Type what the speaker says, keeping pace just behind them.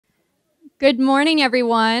Good morning,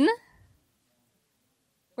 everyone.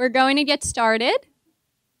 We're going to get started.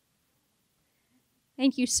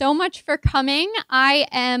 Thank you so much for coming. I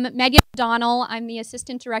am Megan O'Donnell. I'm the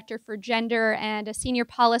Assistant Director for Gender and a Senior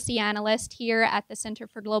Policy Analyst here at the Center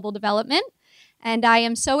for Global Development. And I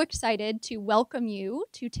am so excited to welcome you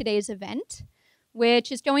to today's event,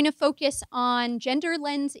 which is going to focus on gender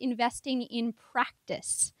lens investing in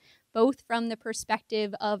practice, both from the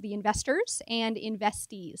perspective of the investors and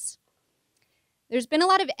investees. There's been a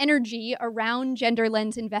lot of energy around gender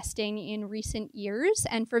lens investing in recent years,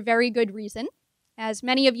 and for very good reason. As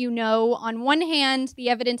many of you know, on one hand, the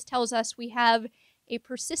evidence tells us we have a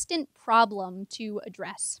persistent problem to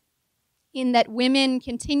address, in that women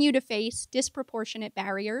continue to face disproportionate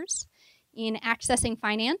barriers in accessing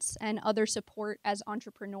finance and other support as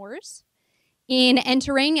entrepreneurs, in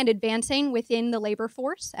entering and advancing within the labor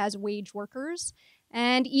force as wage workers,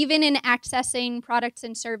 and even in accessing products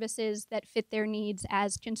and services that fit their needs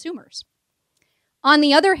as consumers. On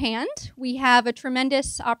the other hand, we have a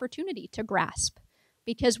tremendous opportunity to grasp,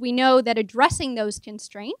 because we know that addressing those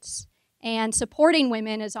constraints and supporting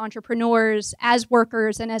women as entrepreneurs, as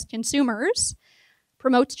workers, and as consumers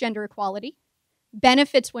promotes gender equality,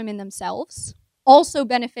 benefits women themselves, also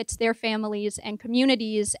benefits their families and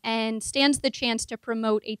communities, and stands the chance to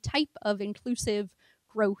promote a type of inclusive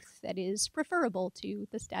growth that is preferable to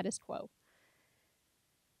the status quo.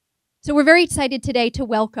 So we're very excited today to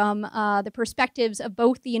welcome the perspectives of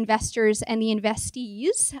both the investors and the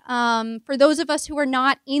investees. For those of us who are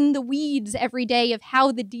not in the weeds every day of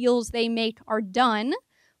how the deals they make are done,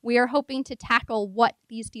 we are hoping to tackle what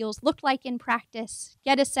these deals look like in practice,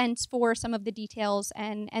 get a sense for some of the details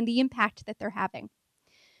and the impact that they're having.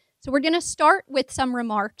 So we're going to start with some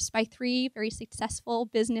remarks by three very successful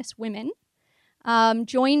business women.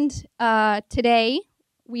 Joined today,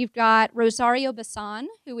 we've got Rosario Bassan,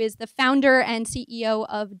 who is the founder and CEO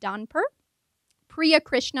of Donper, Priya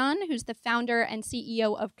Krishnan, who's the founder and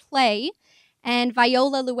CEO of Clay, and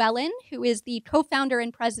Viola Llewellyn, who is the co-founder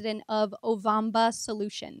and president of Ovamba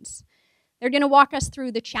Solutions. They're going to walk us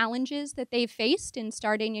through the challenges that they've faced in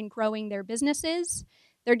starting and growing their businesses.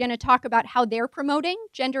 They're going to talk about how they're promoting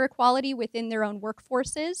gender equality within their own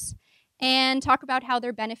workforces, and talk about how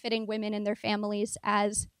they're benefiting women and their families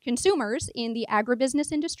as consumers in the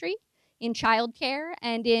agribusiness industry, in childcare,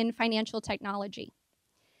 and in financial technology.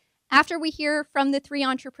 After we hear from the three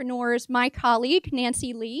entrepreneurs, my colleague,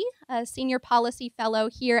 Nancy Lee, a senior policy fellow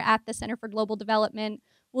here at the Center for Global Development,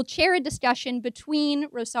 will chair a discussion between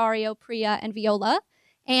Rosario, Priya, and Viola,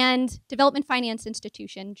 and Development Finance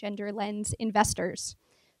Institution Gender Lens Investors.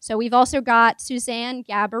 So we've also got Suzanne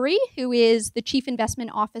Gabbery, who is the Chief Investment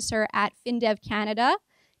Officer at FinDev Canada,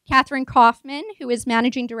 Catherine Kaufman, who is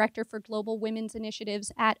Managing Director for Global Women's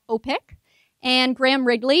Initiatives at OPIC, and Graham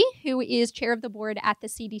Wrigley, who is Chair of the Board at the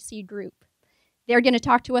CDC Group. They're going to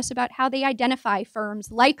talk to us about how they identify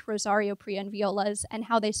firms like Rosario, Priya, and Viola's and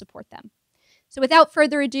how they support them. So without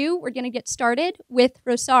further ado, we're going to get started with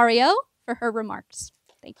Rosario for her remarks.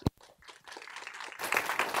 Thank you.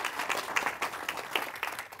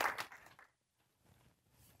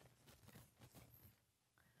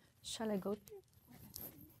 Shall I go?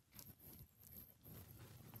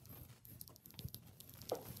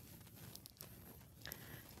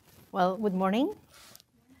 Well, good morning.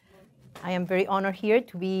 I am very honored here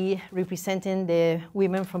to be representing the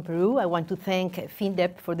women from Peru. I want to thank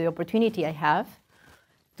FinDev for the opportunity I have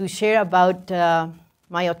to share about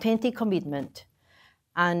my authentic commitment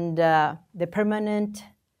and the permanent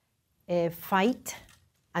fight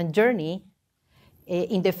and journey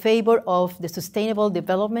in the favor of the sustainable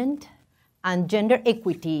development and gender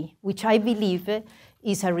equity, which I believe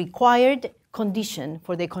is a required condition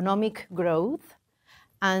for the economic growth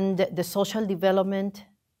and the social development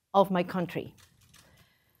of my country.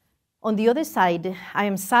 On the other side, I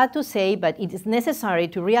am sad to say, but it is necessary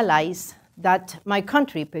to realize that my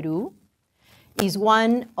country, Peru, is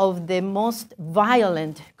one of the most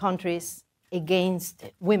violent countries against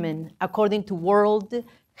women, according to World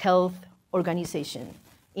Health Organization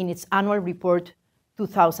in its annual report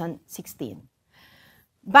 2016.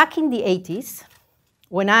 Back in the 80s,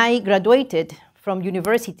 when I graduated from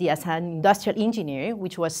university as an industrial engineer,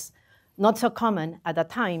 which was not so common at that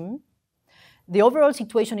time, the overall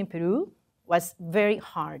situation in Peru was very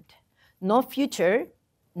hard. No future,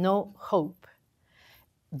 no hope,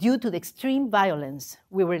 due to the extreme violence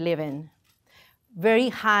we were living, very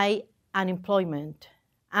high unemployment,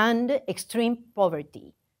 and extreme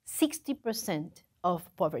poverty. 60%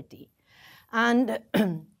 of poverty. And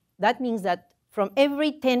that means that from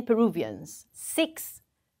every 10 Peruvians, 6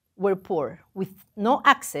 were poor, with no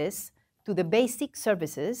access to the basic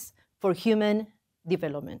services for human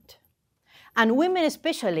development. And women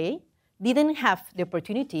especially didn't have the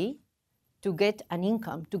opportunity to get an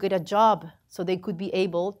income, to get a job, so they could be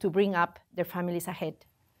able to bring up their families ahead.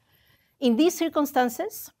 In these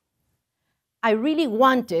circumstances, I really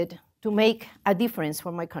wanted to make a difference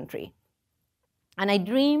for my country. And I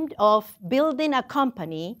dreamed of building a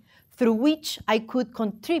company through which I could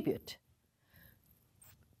contribute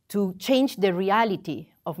to change the reality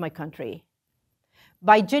of my country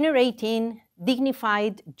by generating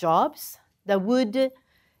dignified jobs that would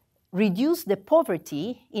reduce the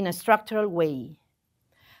poverty in a structural way,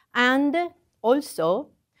 and also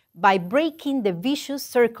by breaking the vicious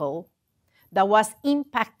circle that was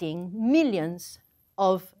impacting millions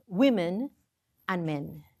of women and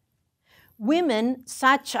men. Women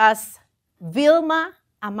such as Vilma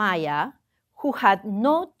Amaya, who had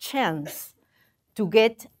no chance to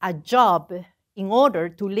get a job in order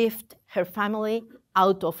to lift her family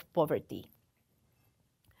out of poverty.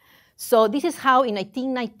 So this is how in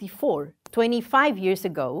 1994, 25 years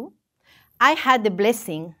ago, I had the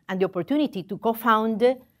blessing and the opportunity to co-found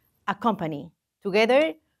a company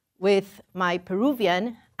together with my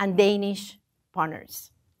Peruvian and Danish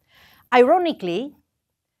partners. Ironically,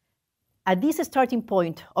 at this starting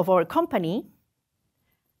point of our company,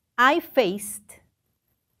 I faced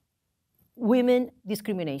women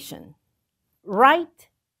discrimination right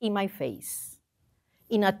in my face,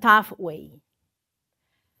 in a tough way.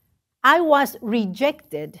 I was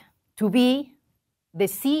rejected to be the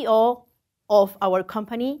CEO of our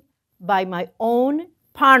company by my own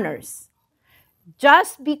partners,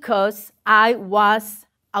 just because I was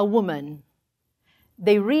a woman.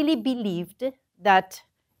 They really believed that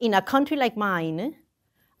in a country like mine,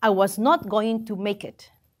 I was not going to make it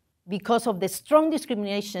because of the strong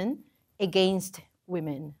discrimination against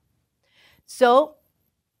women. So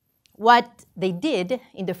what they did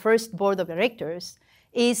in the first board of directors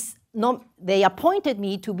is they appointed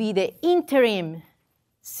me to be the interim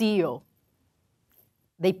CEO.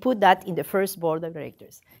 They put that in the first board of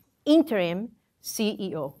directors, interim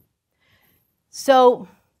CEO. So,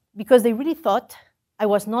 because they really thought I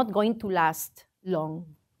was not going to last long.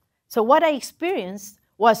 So what I experienced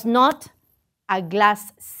was not a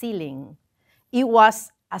glass ceiling. It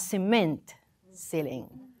was a cement ceiling.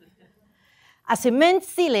 A cement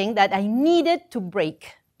ceiling that I needed to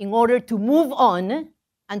break in order to move on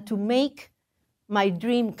and to make my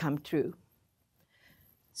dream come true.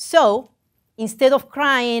 So, instead of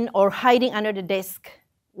crying or hiding under the desk,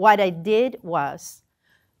 what I did was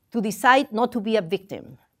to decide not to be a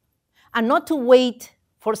victim and not to wait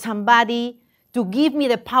for somebody to give me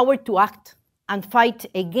the power to act and fight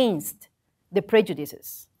against the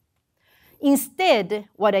prejudices. Instead,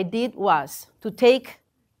 what I did was to take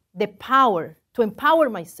the power, to empower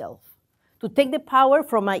myself, to take the power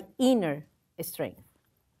from my inner strength.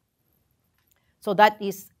 So that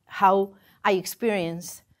is how I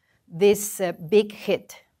experienced this big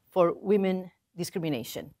hit for women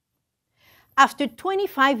discrimination. After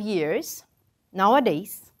 25 years,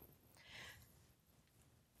 nowadays,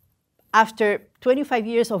 after 25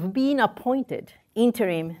 years of being appointed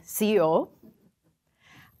interim CEO,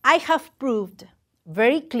 I have proved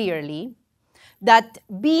very clearly that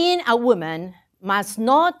being a woman must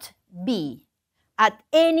not be, at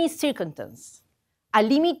any circumstance, a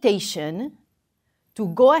limitation to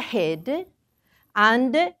go ahead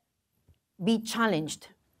and be challenged,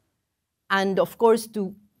 and of course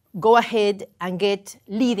to go ahead and get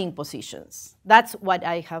leading positions. That's what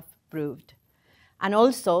I have proved. And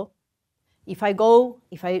also, if I go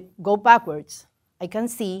backwards, I can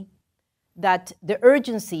see that the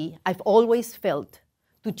urgency I've always felt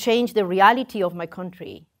to change the reality of my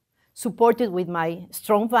country, supported with my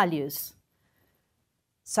strong values,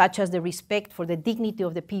 such as the respect for the dignity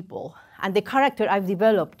of the people and the character I've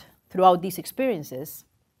developed throughout these experiences,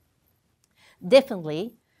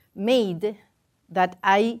 definitely made that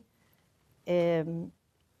I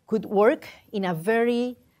could work in a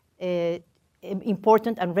very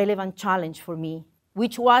important and relevant challenge for me,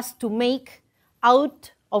 which was to make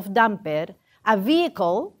out of damper a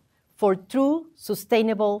vehicle for true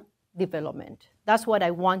sustainable development. That's what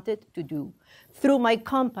I wanted to do through my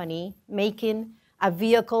company, making a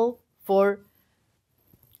vehicle for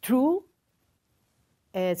true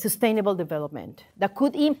sustainable development that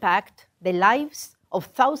could impact the lives of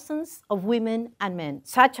thousands of women and men,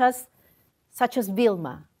 such as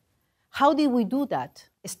Vilma. How did we do that?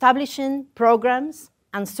 Establishing programs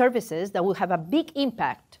and services that will have a big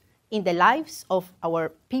impact in the lives of our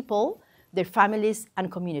people, their families,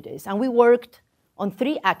 and communities. And we worked on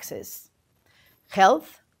 3 axes: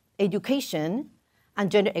 health, education,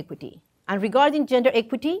 and gender equity. And regarding gender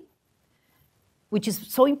equity, which is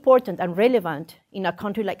so important and relevant in a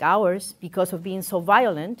country like ours because of being so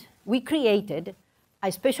violent, we created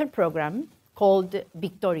a special program called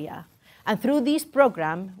Victoria. And through this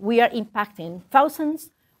program, we are impacting thousands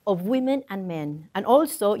of women and men, and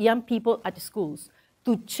also young people at schools,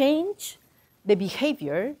 to change the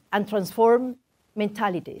behavior and transform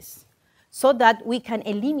mentalities so that we can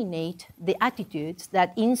eliminate the attitudes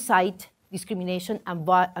that incite discrimination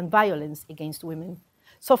and violence against women.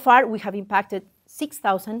 So far, we have impacted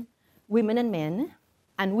 6,000 women and men,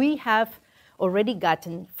 and we have already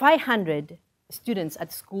gotten 500 students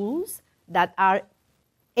at schools that are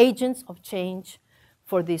agents of change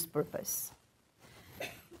for this purpose.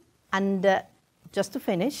 And just to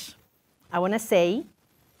finish, I want to say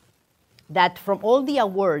that from all the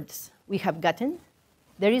awards we have gotten,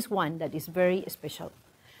 there is one that is very special.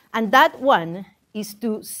 And that one is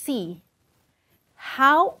to see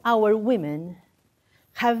how our women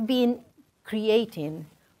have been creating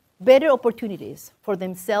better opportunities for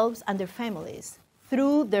themselves and their families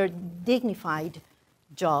through their dignified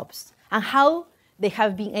jobs, and how they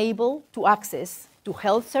have been able to access to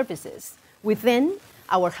health services within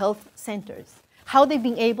our health centers, how they've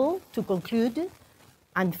been able to conclude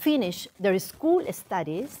and finish their school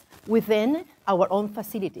studies within our own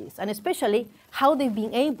facilities, and especially how they've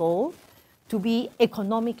been able to be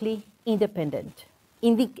economically independent.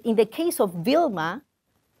 In the case of Vilma,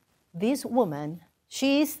 this woman,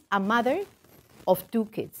 she is a mother of 2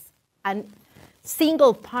 kids, and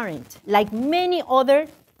single parent, like many other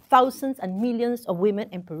thousands and millions of women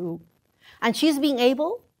in Peru. And she's been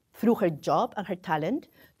able, through her job and her talent,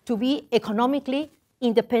 to be economically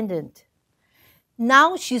independent.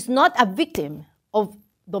 Now she's not a victim of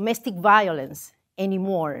domestic violence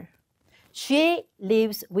anymore. She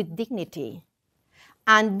lives with dignity.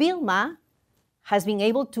 And Vilma has been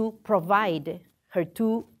able to provide her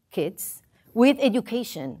 2 kids with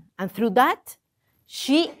education. And through that,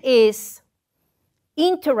 she is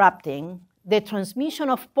interrupting the transmission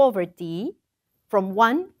of poverty from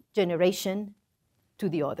one generation to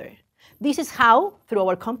the other. This is how, through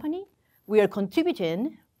our company, we are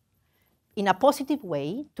contributing in a positive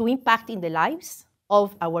way to impact in the lives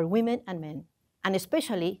of our women and men, and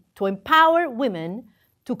especially to empower women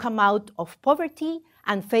to come out of poverty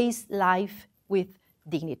and face life with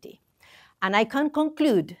dignity. And I can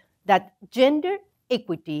conclude that gender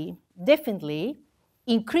equity definitely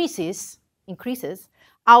increases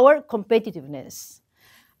our competitiveness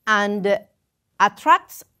and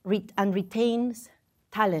attracts and retains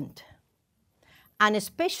talent, and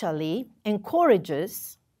especially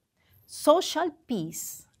encourages social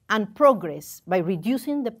peace and progress by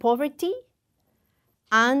reducing the poverty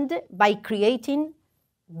and by creating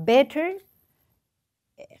better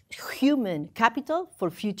human capital for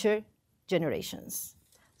future generations.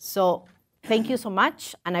 So thank you so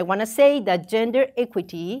much. And I want to say that gender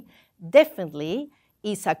equity definitely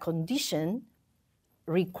is a condition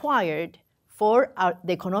required for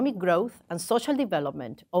the economic growth and social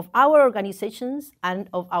development of our organizations and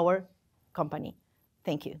of our company.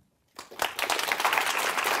 Thank you.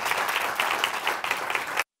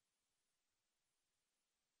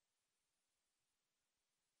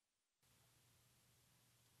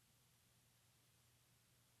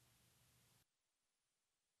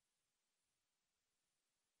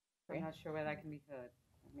 I'm not sure whether I can be heard.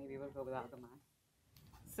 Maybe we'll go without the mic.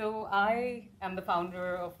 So I am the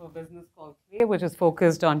founder of a business called Clay, which is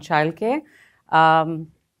focused on childcare.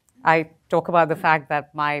 I talk about the fact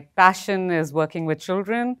that my passion is working with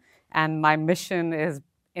children, and my mission is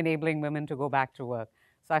enabling women to go back to work.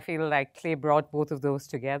 So I feel like Clay brought both of those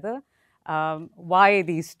together. Why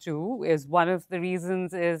these two is one of the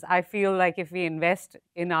reasons is I feel like if we invest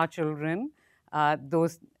in our children,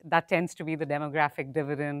 that tends to be the demographic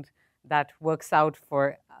dividend that works out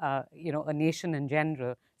for a nation in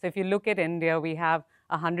general. So if you look at India, we have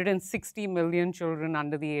 160 million children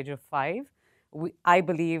under the age of 5. I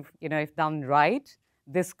believe, if done right,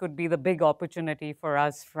 this could be the big opportunity for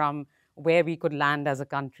us from where we could land as a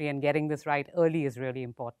country, and getting this right early is really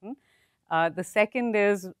important. The second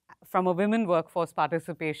is, from a women workforce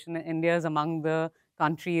participation, India is among the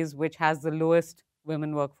countries which has the lowest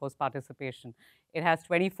women workforce participation. It has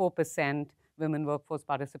 24% women workforce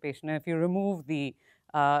participation. And if you remove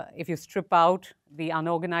if you strip out the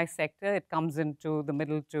unorganized sector, it comes into the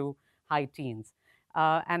middle to high teens.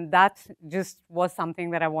 And that just was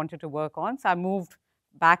something that I wanted to work on. So I moved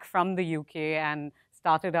back from the UK and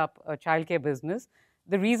started up a childcare business.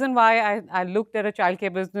 The reason why I looked at a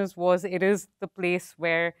childcare business was it is the place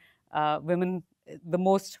where the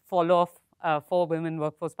most fall-off for women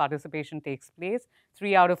workforce participation takes place.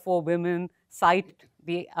 3 out of 4 women cite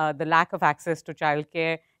the lack of access to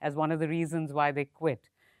childcare as one of the reasons why they quit.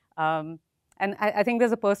 And I think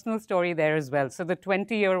there's a personal story there as well. So the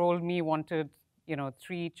 20-year-old me wanted,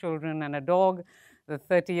 3 children and a dog. The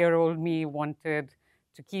 30-year-old me wanted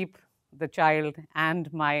to keep the child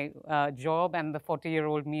and my job, and the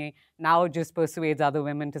 40-year-old me now just persuades other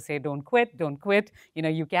women to say, don't quit, don't quit.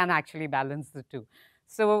 You can actually balance the two.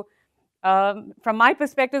 So from my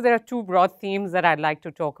perspective, there are 2 broad themes that I'd like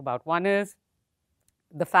to talk about. One is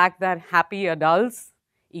the fact that happy adults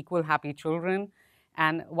equal happy children.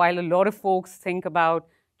 And while a lot of folks think about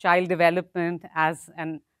child development as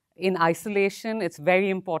in isolation, it's very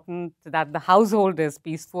important that the household is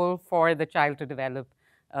peaceful for the child to develop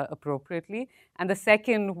appropriately. And the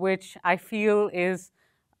second, which I feel is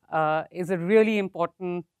a really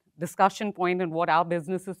important discussion point and what our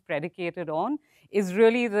business is predicated on, is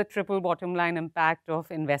really the triple bottom line impact of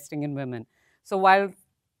investing in women. So while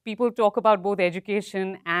people talk about both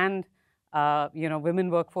education and women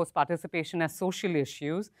workforce participation as social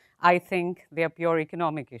issues, I think they are pure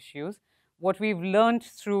economic issues. What we've learned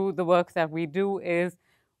through the work that we do is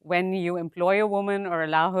when you employ a woman or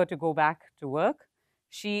allow her to go back to work,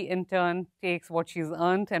 she in turn takes what she's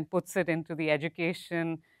earned and puts it into the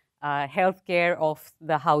education, healthcare of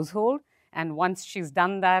the household. And once she's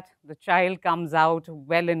done that, the child comes out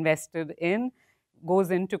well invested in, goes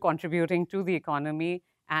into contributing to the economy.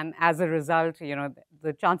 And as a result,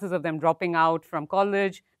 the chances of them dropping out from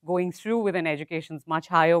college, going through with an education is much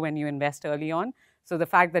higher when you invest early on. So the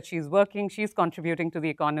fact that she's working, she's contributing to the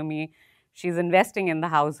economy, she's investing in the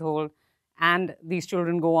household, and these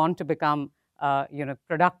children go on to become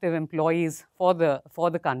productive employees for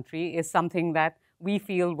the country is something that we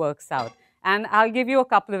feel works out. And I'll give you a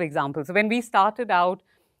couple of examples. So when we started out,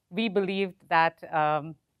 we believed that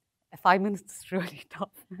 5 minutes is really tough.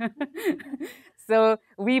 So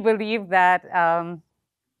we believe that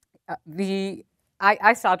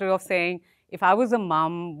I started off saying, if I was a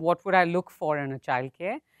mom, what would I look for in a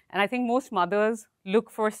childcare? And I think most mothers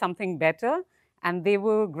look for something better, and they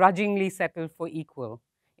will grudgingly settle for equal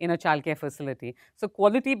in a childcare facility. So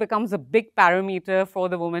quality becomes a big parameter for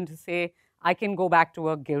the woman to say, I can go back to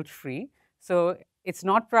work guilt-free. So it's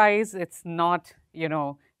not price, it's not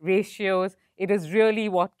ratios. It is really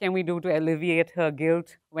what can we do to alleviate her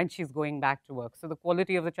guilt when she's going back to work. So the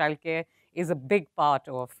quality of the childcare is a big part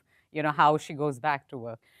of how she goes back to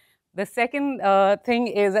work. The second thing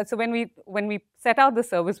is that so when we set out the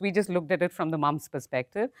service, we just looked at it from the mom's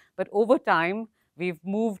perspective. But over time, we've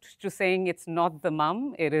moved to saying it's not the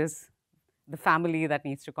mom, it is the family that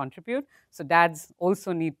needs to contribute. So dads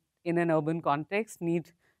also need, in an urban context,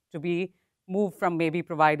 need to be moved from maybe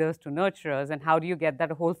providers to nurturers, and how do you get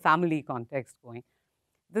that whole family context going?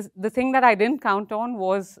 The thing that I didn't count on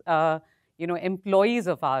was employees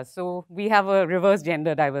of ours. So we have a reverse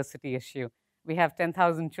gender diversity issue. We have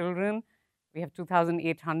 10,000 children, we have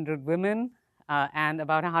 2,800 women, and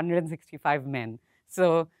about 165 men.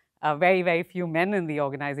 So very, very few men in the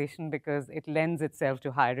organization because it lends itself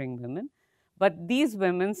to hiring women. But these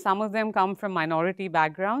women, some of them come from minority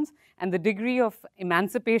backgrounds, and the degree of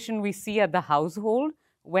emancipation we see at the household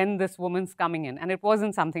when this woman's coming in. And it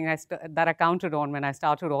wasn't something that I counted on when I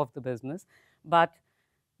started off the business, but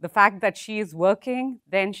the fact that she is working,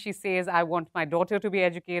 then she says, I want my daughter to be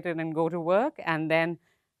educated and go to work, and then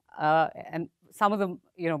and some of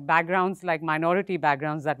the backgrounds like minority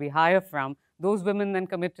backgrounds that we hire from, those women then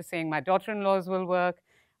commit to saying, my daughter-in-laws will work,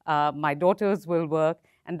 my daughters will work,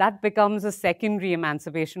 and that becomes a secondary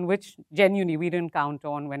emancipation, which genuinely we didn't count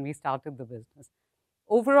on when we started the business.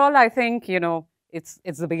 Overall, I think it's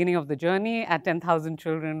the beginning of the journey. At 10,000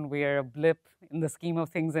 children, we're a blip in the scheme of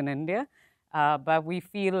things in India. But we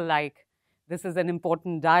feel like this is an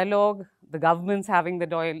important dialogue. The government's having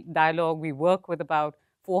the dialogue. We work with about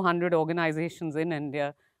 400 organizations in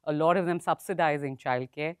India, a lot of them subsidizing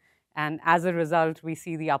childcare. And as a result, we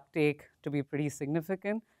see the uptake to be pretty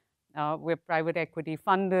significant. We're private equity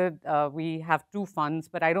funded. We have 2 funds,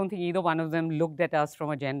 but I don't think either one of them looked at us from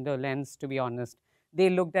a gender lens, to be honest. They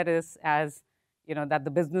looked at us as, that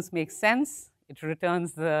the business makes sense. It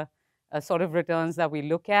returns the sort of returns that we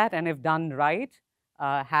look at, and if done right,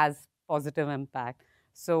 has positive impact.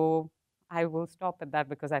 So I will stop at that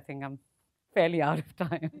because I think I'm fairly out of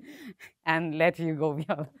time and let you go,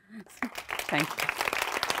 Vijay. Thank you.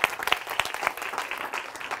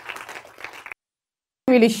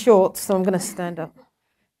 Really short, so I'm going to stand up.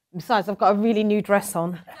 Besides, I've got a really new dress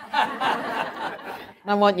on. I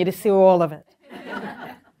want you to see all of it.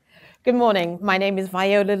 Good morning. My name is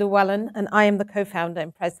Viola Llewellyn, and I am the co-founder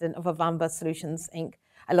and president of Avamba Solutions, Inc.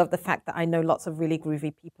 I love the fact that I know lots of really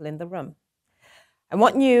groovy people in the room. I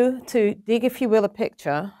want you to dig, if you will, a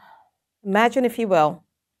picture. Imagine, if you will,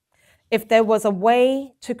 if there was a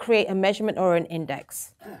way to create a measurement or an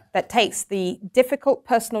index that takes the difficult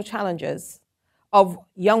personal challenges of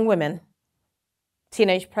young women,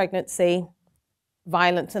 teenage pregnancy,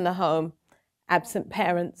 violence in the home, absent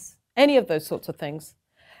parents, any of those sorts of things,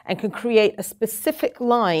 and can create a specific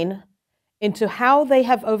line into how they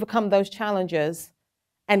have overcome those challenges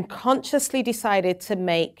and consciously decided to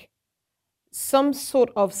make some sort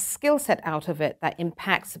of skill set out of it that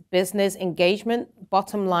impacts business engagement,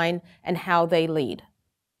 bottom line, and how they lead.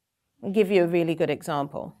 I'll give you a really good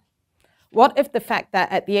example. What if the fact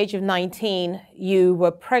that at the age of 19, you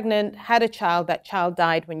were pregnant, had a child, that child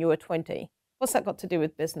died when you were 20? What's that got to do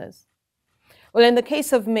with business? Well, in the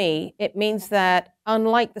case of me, it means that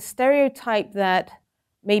unlike the stereotype that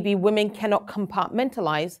maybe women cannot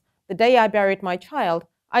compartmentalize, the day I buried my child,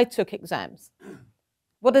 I took exams.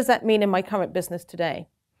 What does that mean in my current business today?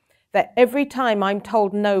 That every time I'm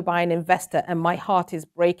told no by an investor and my heart is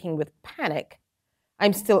breaking with panic,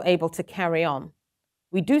 I'm still able to carry on.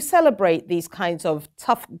 We do celebrate these kinds of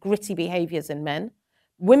tough, gritty behaviors in men.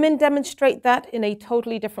 Women demonstrate that in a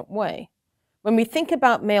totally different way. When we think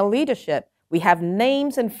about male leadership, we have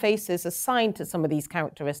names and faces assigned to some of these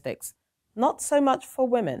characteristics. Not so much for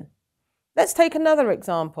women. Let's take another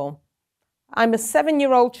example. I'm a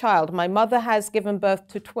 7-year-old child. My mother has given birth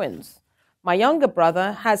to twins. My younger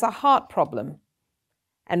brother has a heart problem.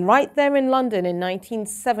 And right there in London in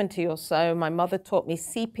 1970 or so, my mother taught me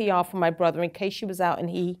CPR for my brother in case she was out and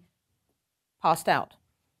he passed out.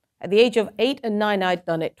 At the age of 8 and 9, I'd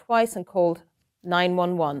done it twice and called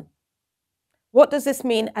 911. What does this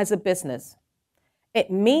mean as a business?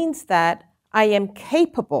 It means that I am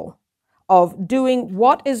capable of doing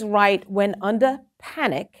what is right when under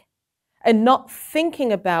panic and not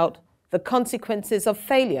thinking about the consequences of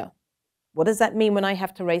failure. What does that mean when I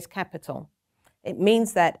have to raise capital? It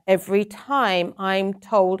means that every time I'm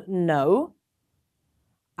told no,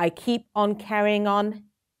 I keep on carrying on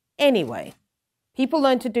anyway. People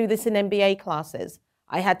learn to do this in MBA classes.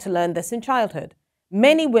 I had to learn this in childhood.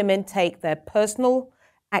 Many women take their personal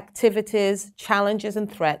activities, challenges, and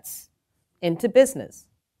threats into business.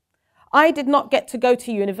 I did not get to go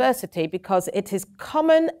to university because it is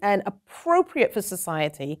common and appropriate for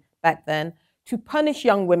society back then to punish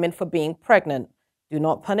young women for being pregnant. Do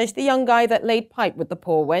not punish the young guy that laid pipe with the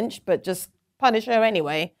poor wench, but just punish her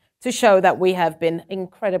anyway to show that we have been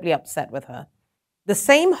incredibly upset with her. The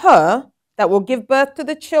same her that will give birth to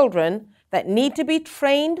the children that need to be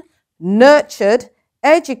trained, nurtured,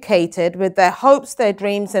 educated with their hopes, their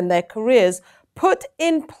dreams, and their careers put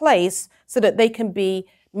in place so that they can be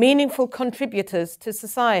meaningful contributors to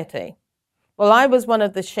society. Well, I was one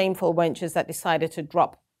of the shameful wenches that decided to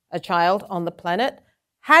drop a child on the planet,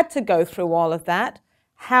 had to go through all of that.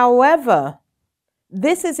 However,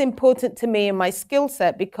 this is important to me in my skill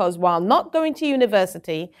set because while not going to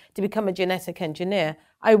university to become a genetic engineer,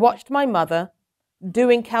 I watched my mother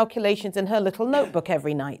doing calculations in her little notebook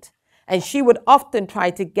every night. And she would often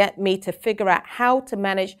try to get me to figure out how to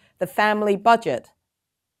manage the family budget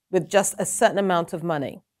with just a certain amount of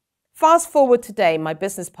money. Fast forward today, my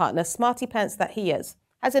business partner, smarty pants that he is,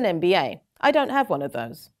 has an MBA. I don't have one of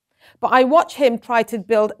those. But I watch him try to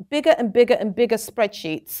build bigger and bigger and bigger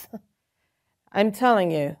spreadsheets. I'm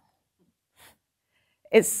telling you,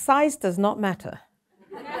 its size does not matter.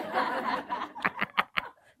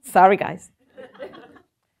 Sorry, guys.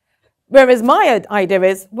 Whereas my idea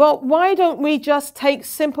is, well, why don't we just take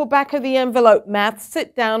simple back-of-the-envelope math,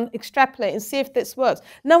 sit down, extrapolate, and see if this works?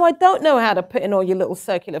 No, I don't know how to put in all your little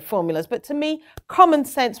circular formulas, but to me, common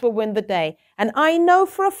sense will win the day. And I know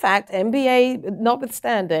for a fact, MBA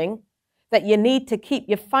notwithstanding, that you need to keep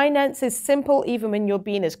your finances simple even when you're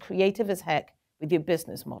being as creative as heck with your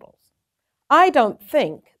business models. I don't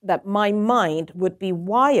think that my mind would be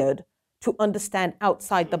wired to understand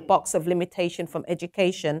outside the box of limitation from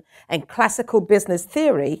education and classical business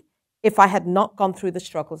theory if I had not gone through the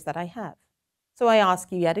struggles that I have. So I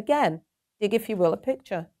ask you yet again, dig, if you will, a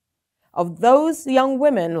picture of those young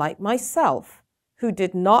women like myself who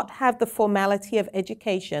did not have the formality of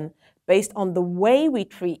education based on the way we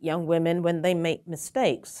treat young women when they make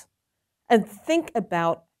mistakes. And think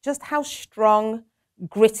about just how strong,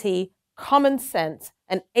 gritty, common sense,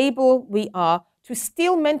 and able we are to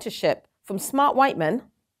steal mentorship from smart white men,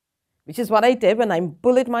 which is what I did when I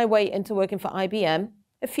bullied my way into working for IBM.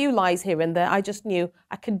 A few lies here and there. I just knew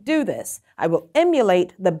I could do this. I will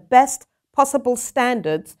emulate the best possible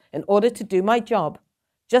standards in order to do my job,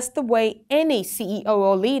 just the way any CEO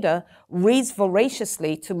or leader reads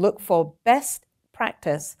voraciously to look for best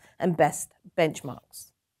practice and best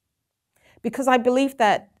benchmarks. because I believe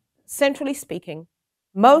that, centrally speaking,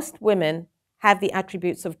 most women have the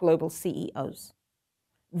attributes of global CEOs.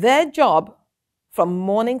 Their job from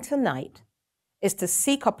morning to night is to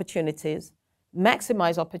seek opportunities,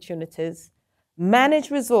 maximize opportunities,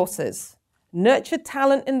 manage resources, nurture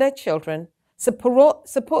talent in their children, support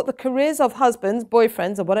the careers of husbands,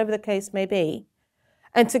 boyfriends, or whatever the case may be,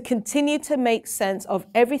 and to continue to make sense of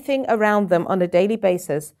everything around them on a daily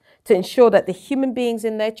basis to ensure that the human beings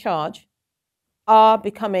in their charge are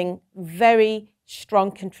becoming very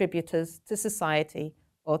strong contributors to society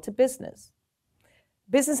or to business.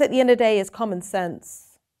 Business at the end of the day is common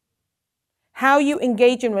sense. How you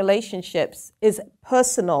engage in relationships is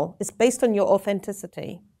personal. It's based on your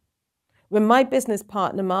authenticity. When my business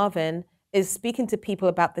partner, Marvin, is speaking to people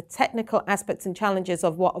about the technical aspects and challenges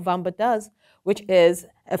of what Ovamba does, which is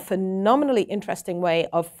a phenomenally interesting way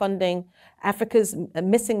of funding Africa's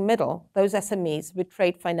missing middle, those SMEs, with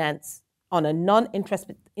trade finance on a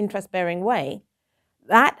non-interest-bearing way,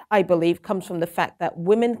 that, I believe, comes from the fact that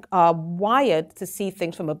women are wired to see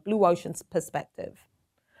things from a blue ocean perspective.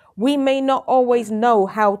 We may not always know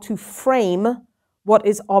how to frame what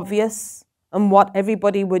is obvious and what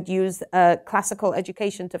everybody would use classical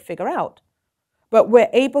education to figure out. But we're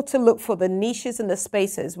able to look for the niches and the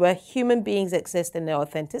spaces where human beings exist in their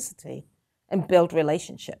authenticity and build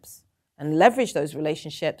relationships and leverage those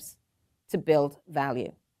relationships to build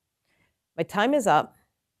value. My time is up.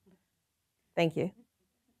 Thank you.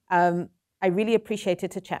 I really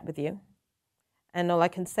appreciated to chat with you. And all I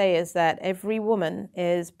can say is that every woman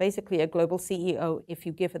is basically a global CEO if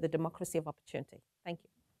you give her the democracy of opportunity. Thank you.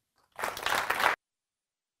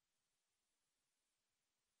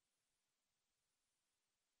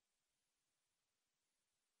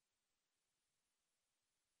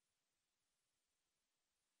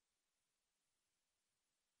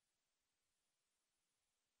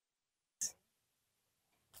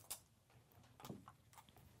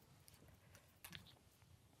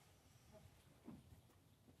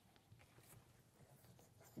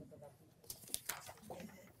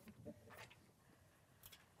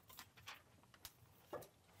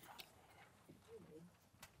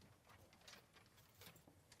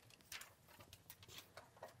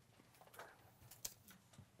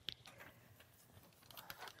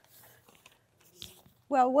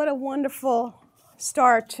 Well, what a wonderful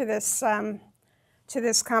start to this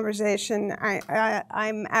conversation.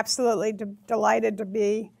 I'm absolutely delighted to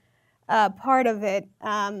be part of it.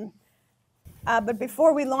 But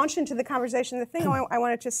before we launch into the conversation, the thing I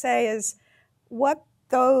wanted to say is what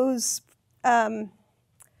those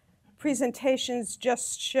presentations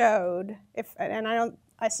just showed, and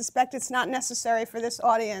I suspect it's not necessary for this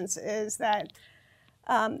audience, is that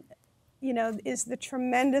is the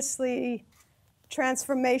tremendously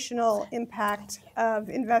transformational impact of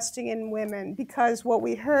investing in women, because what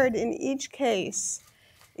we heard in each case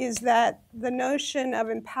is that the notion of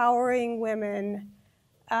empowering women,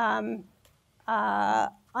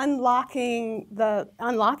 unlocking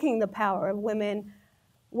the power of women,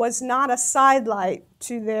 was not a sidelight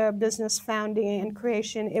to their business founding and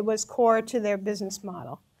creation. It was core to their business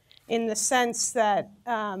model, in the sense that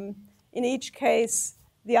in each case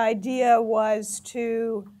the idea was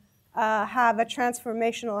to have a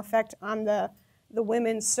transformational effect on the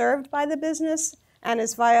women served by the business, and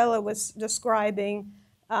as Viola was describing,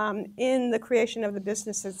 in the creation of the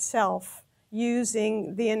business itself,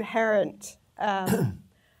 using the inherent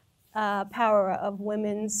power of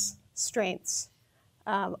women's strengths,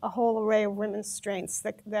 a whole array of women's strengths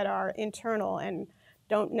that are internal and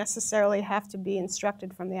don't necessarily have to be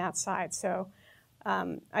instructed from the outside. So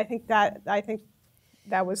I think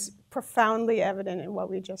that was profoundly evident in what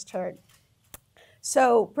we just heard.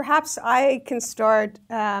 So perhaps I can start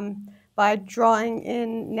by drawing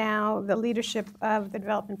in now the leadership of the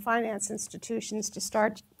development finance institutions to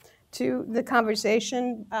start to the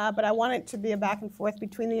conversation, but I want it to be a back and forth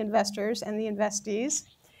between the investors and the investees.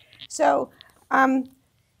 So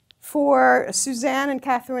for Suzanne and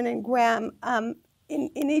Catherine and Graham, in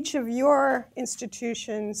each of your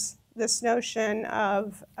institutions, this notion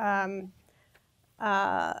of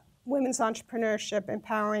women's entrepreneurship,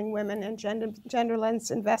 empowering women, and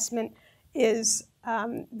gender-lens investment is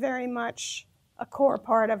very much a core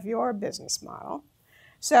part of your business model.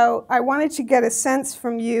 So I wanted to get a sense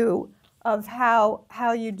from you of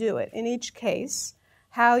how you do it in each case,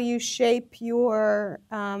 how you shape your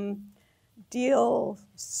deal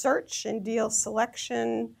search and deal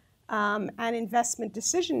selection and investment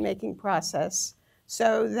decision-making process,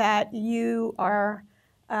 so that you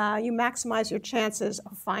maximize your chances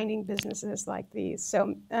of finding businesses like these.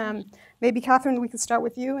 So maybe, Catherine, we can start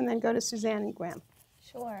with you and then go to Suzanne and Graham.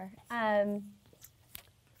 Sure.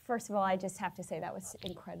 First of all, I just have to say that was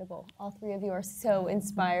incredible. All three of you are so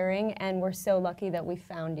inspiring, and we're so lucky that we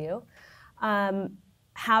found you.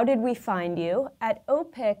 How did we find you? At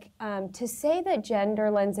OPIC, to say that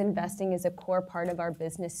gender lens investing is a core part of our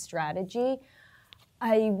business strategy,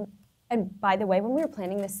 and by the way, when we were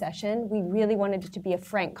planning this session, we really wanted it to be a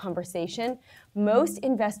frank conversation. Most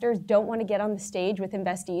investors don't want to get on the stage with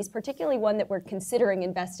investees, particularly one that we're considering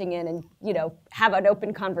investing in, and have an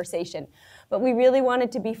open conversation. But we really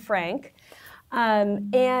wanted to be frank.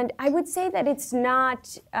 And I would say that it's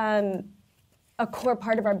not a core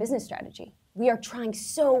part of our business strategy. We are trying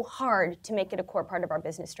so hard to make it a core part of our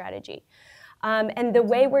business strategy. And the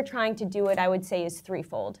way we're trying to do it, I would say, is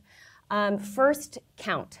threefold. First,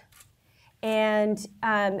 count. And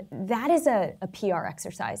that is a PR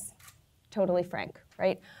exercise, totally frank,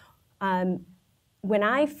 right? When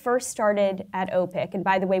I first started at OPIC, and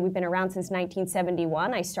by the way, we've been around since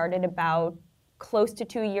 1971, I started about close to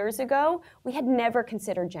 2 years ago, we had never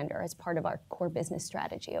considered gender as part of our core business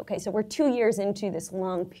strategy, okay? So we're 2 years into this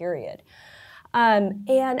long period.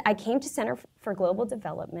 And I came to Center for Global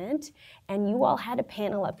Development, and you all had a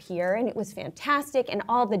panel up here, and it was fantastic, and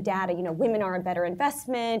all the data, women are a better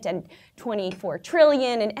investment, and 24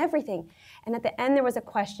 trillion, and everything. And at the end, there was a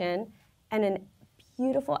question, and a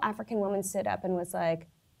beautiful African woman stood up and was like,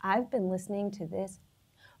 I've been listening to this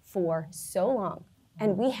for so long,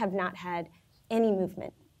 and we have not had any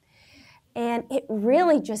movement. And it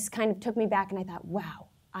really just kind of took me back, and I thought, wow,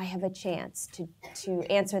 I have a chance to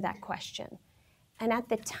answer that question. And at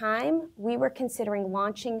the time, we were considering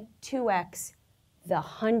launching 2X, the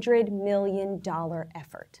 $100 million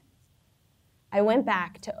effort. I went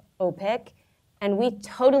back to OPIC, and we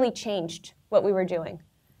totally changed what we were doing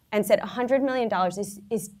and said $100 million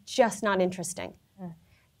is just not interesting.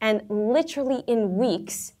 And literally in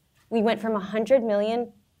weeks, we went from 100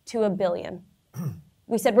 million to $1 billion.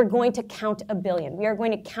 We said we're going to count $1 billion. We are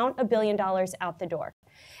going to count $1 billion out the door.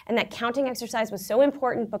 And that counting exercise was so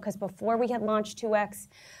important because before we had launched 2X,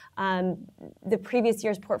 the previous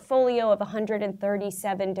year's portfolio of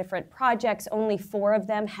 137 different projects, only 4 of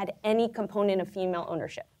them had any component of female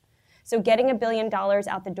ownership. So getting $1 billion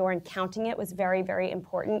out the door and counting it was very, very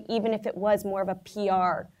important, even if it was more of a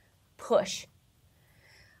PR push.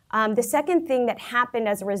 The second thing that happened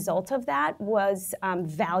as a result of that was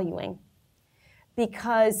valuing.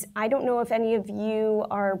 Because I don't know if any of you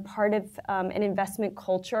are part of an investment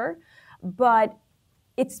culture, but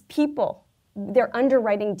it's people. They're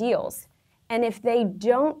underwriting deals. And if they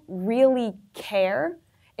don't really care,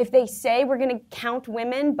 if they say we're going to count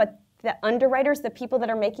women, but the underwriters, the people that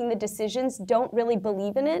are making the decisions, don't really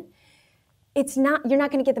believe in it, you're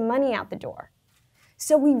not going to get the money out the door.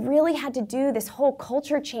 So we really had to do this whole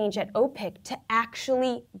culture change at OPIC to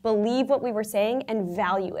actually believe what we were saying and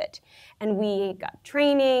value it. And we got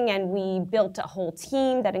training, and we built a whole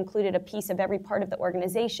team that included a piece of every part of the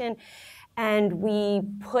organization. And we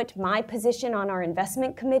put my position on our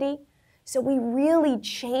investment committee. So we really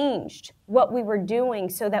changed what we were doing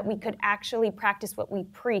so that we could actually practice what we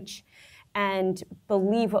preach and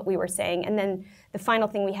believe what we were saying. And then the final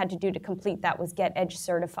thing we had to do to complete that was get EDGE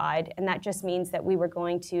certified. And that just means that we were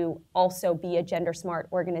going to also be a gender smart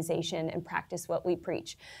organization and practice what we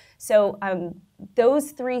preach. So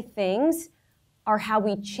those 3 things are how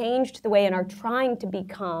we changed the way and are trying to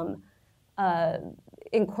become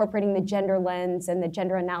incorporating the gender lens and the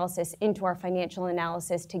gender analysis into our financial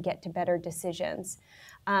analysis to get to better decisions.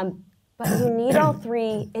 But you need all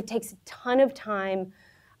 3. It takes a ton of time.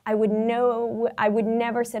 I would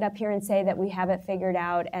never sit up here and say that we have it figured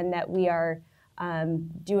out and that we are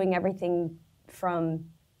doing everything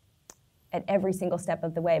at every single step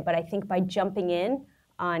of the way. But I think by jumping in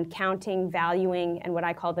on counting, valuing, and what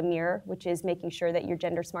I call the mirror, which is making sure that you're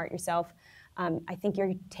gender smart yourself, I think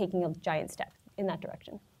you're taking a giant step in that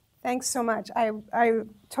direction. Thanks so much. I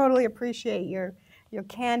totally appreciate your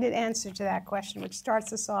candid answer to that question, which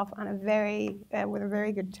starts us off on with a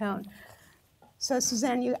very good tone. So,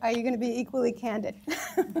 Suzanne, are you going to be equally candid?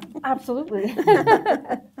 Absolutely. With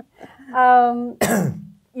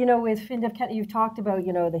FinDev Canada, you've talked about,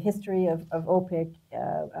 the history of OPIC.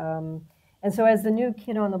 And so as the new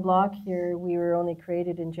kid on the block here, we were only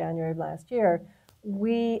created in January of last year.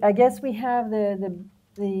 I guess we have the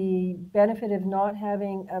benefit of not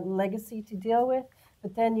having a legacy to deal with,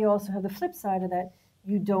 but then you also have the flip side of that.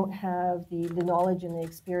 You don't have the knowledge and the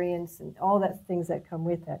experience and all that things that come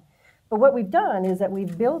with that. But what we've done is that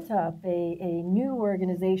we've built up a new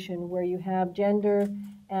organization where you have gender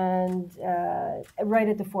and right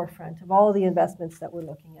at the forefront of all the investments that we're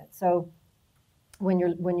looking at. So when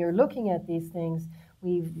you're looking at these things,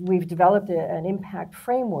 we've developed an impact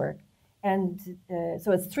framework. And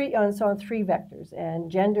so it's on three vectors,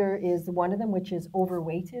 and gender is one of them, which is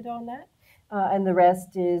overweighted on that, and the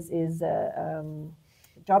rest is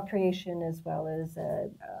job creation as well as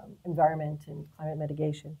environment and climate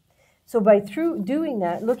mitigation. So through doing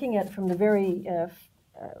that, looking at from the very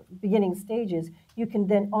beginning stages, you can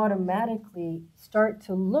then automatically start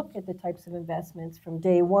to look at the types of investments from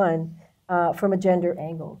day one from a gender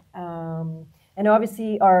angle. And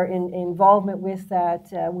obviously, our involvement with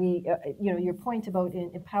that, your point about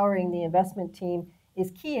empowering the investment team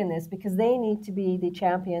is key in this, because they need to be the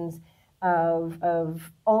champions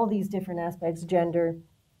of all these different aspects, gender.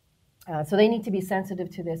 So they need to be sensitive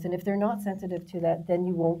to this. And if they're not sensitive to that, then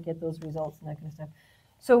you won't get those results and that kind of stuff.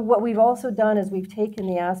 So what we've also done is we've taken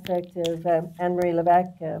the aspect of Anne-Marie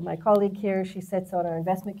Levesque, my colleague here. She sits on our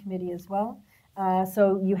investment committee as well.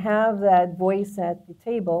 So you have that voice at the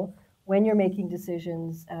table when you're making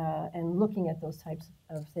decisions and looking at those types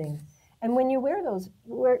of things. And when you wear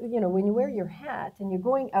when you wear your hat and you're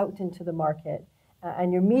going out into the market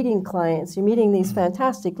and you're meeting clients, you're meeting these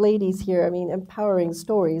fantastic ladies here. I mean, empowering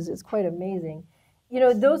stories. It's quite amazing.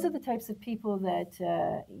 Those are the types of people that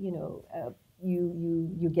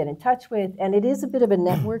you get in touch with, and it is a bit of a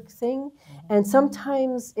network thing. And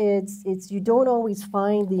sometimes it's you don't always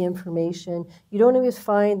find the information, you don't always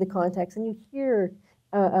find the contacts, and you hear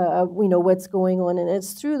what's going on, and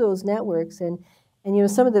it's through those networks. And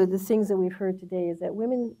some of the things that we've heard today is that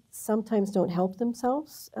women sometimes don't help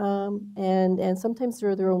themselves, and sometimes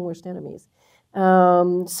they're their own worst enemies.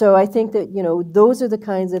 So I think that those are the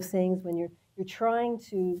kinds of things when you're trying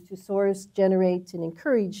to source, generate, and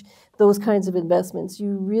encourage those kinds of investments.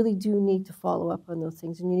 You really do need to follow up on those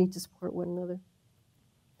things, and you need to support one another.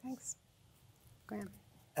 Thanks, Graham.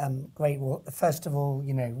 Great. Well, first of all,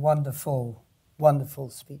 wonderful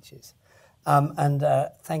speeches. And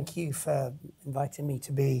thank you for inviting me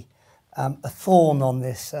to be a thorn on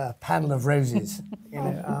this panel of roses.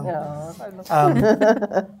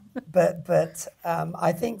 But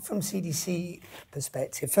I think from CDC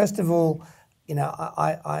perspective, first of all,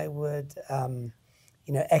 I would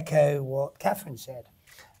echo what Catherine said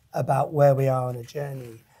about where we are on a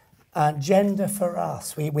journey. Gender for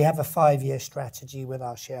us, we have a 5-year strategy with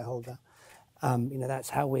our shareholder. That's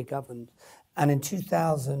how we're governed. And in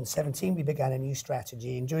 2017, we began a new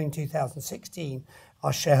strategy. And during 2016,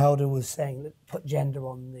 our shareholder was saying, put gender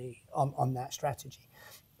on that strategy.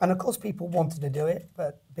 And of course, people wanted to do it,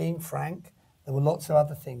 but being frank, there were lots of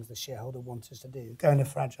other things the shareholder wanted us to do. Go into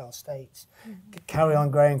fragile states, carry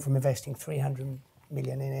on growing from investing 300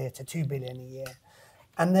 million a year to 2 billion a year.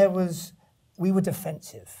 And we were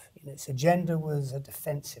defensive. So gender was a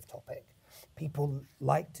defensive topic. People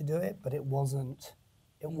liked to do it, but it wasn't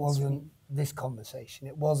this conversation.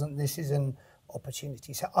 It wasn't, this is an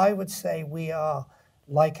opportunity. So I would say we are,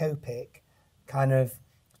 like OPIC, kind of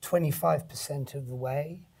 25% of the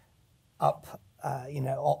way up,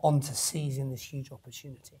 onto seizing this huge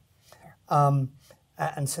opportunity. And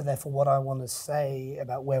so therefore what I want to say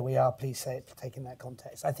about where we are, please say it, take in that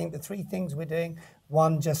context. I think the 3 things we're doing,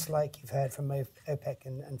 one, just like you've heard from OPIC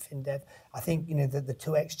and FinDev, I think, the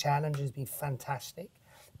 2X challenge has been fantastic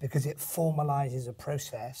because it formalizes a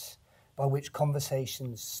process by which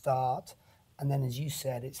conversations start. And then, as you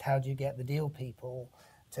said, it's how do you get the deal people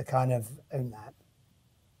to kind of own that.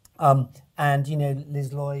 And,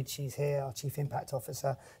 Liz Lloyd, she's here, our Chief Impact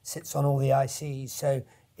Officer, sits on all the ICs. So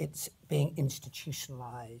it's being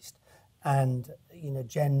institutionalized. And,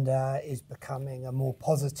 gender is becoming a more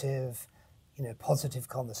positive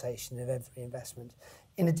conversation of every investment.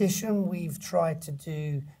 In addition, we've created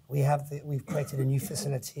a new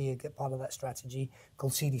facility, a part of that strategy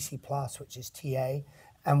called CDC Plus, which is TA.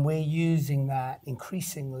 And we're using that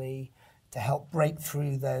increasingly to help break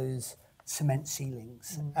through those cement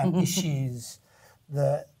ceilings and issues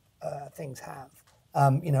that things have,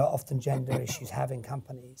 often gender issues have in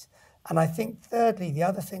companies. And I think thirdly, the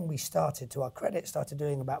other thing we started, to our credit, started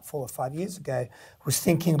doing about 4 or 5 years ago was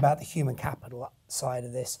thinking about the human capital side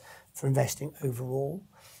of this for investing overall.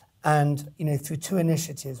 And, through 2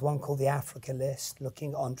 initiatives, one called the Africa List,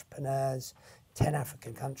 looking at entrepreneurs, 10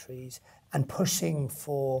 African countries, and pushing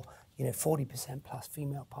for 40% plus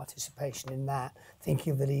female participation in that,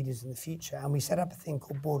 thinking of the leaders in the future. And we set up a thing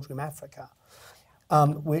called Boardroom Africa,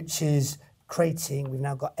 which is we've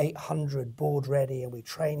now got 800 board ready, and we're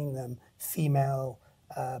training them, female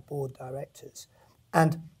board directors.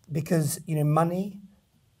 And because, money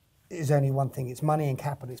is only one thing, it's money and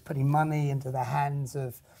capital. It's putting money into the hands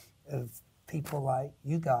of people like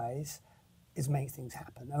you guys is make things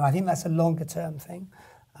happen. And I think that's a longer term thing.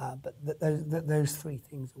 But those three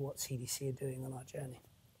things are what CDC are doing on our journey.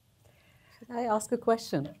 Should I ask a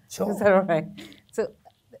question? Sure. Is that all right? So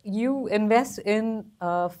you invest in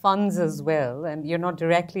funds as well, and you're not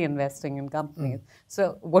directly investing in companies.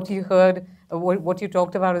 So what you heard, what you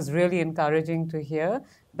talked about is really encouraging to hear.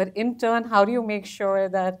 But in turn, how do you make sure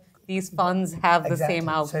that these funds have the same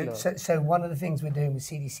outlook? So one of the things we're doing with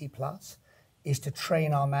CDC Plus is to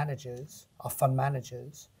train our managers, our fund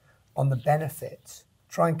managers, on the benefits,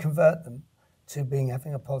 try and convert them to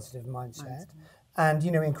having a positive mindset. And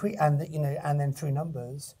and then through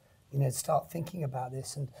numbers, start thinking about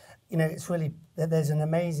this. And it's really, there's an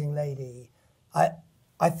amazing lady.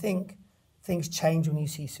 I think things change when you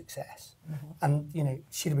see success. And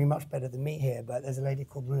she'd be much better than me here, but there's a lady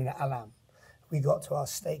called Runa Alam. We got to our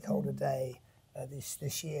stakeholder day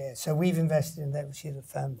this year. So we've invested in that. She's a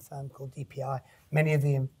firm called DPI. Many of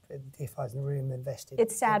the DFIs in the room invested.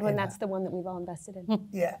 It's sad when that's the one that we've all invested in.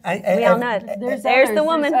 Yeah, we all know. There's the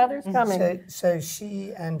woman. There's others coming. So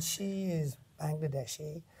she is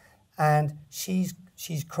Bangladeshi, and she's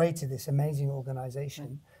created this amazing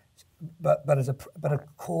organization, but a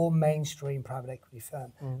core mainstream private equity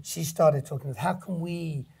firm. She started talking with how can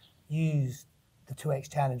we use the 2X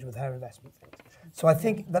challenge with her investment things. So I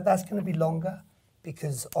think that's going to be longer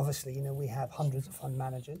because obviously we have hundreds of fund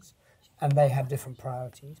managers and they have different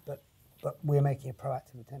priorities, but we're making a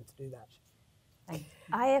proactive attempt to do that.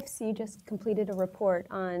 IFC just completed a report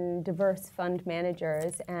on diverse fund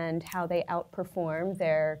managers and how they outperform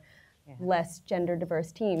their less gender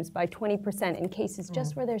diverse teams by 20% in cases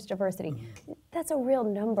just where there's diversity. That's a real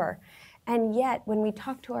number. And yet, when we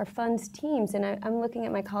talk to our funds teams, and I'm looking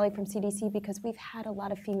at my colleague from CDC because we've had a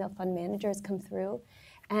lot of female fund managers come through,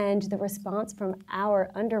 and the response from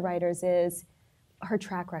our underwriters is her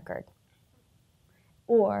track record,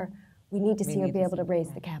 or we need to see her be able to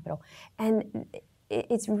raise the capital. And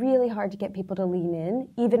it's really hard to get people to lean in,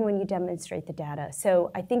 even when you demonstrate the data.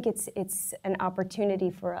 So I think it's an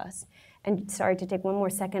opportunity for us. And sorry to take one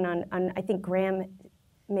more second on I think Graham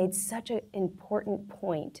made such an important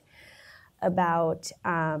point about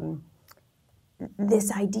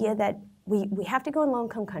this idea that we have to go in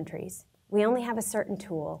low-income countries. We only have a certain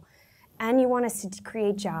tool. And you want us to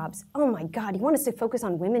create jobs. Oh my God, you want us to focus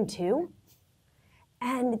on women too?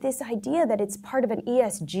 And this idea that it's part of an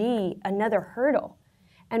ESG, another hurdle.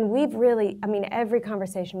 And we've really, every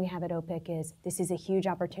conversation we have at OPIC is, this is a huge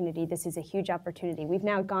opportunity, this is a huge opportunity. We've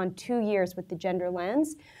now gone 2 years with the gender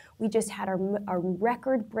lens. We just had our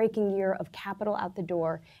record-breaking year of capital out the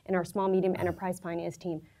door in our small, medium enterprise finance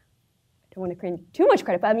team. I don't want to create too much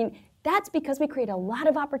credit, but that's because we create a lot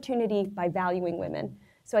of opportunity by valuing women.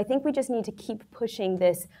 So I think we just need to keep pushing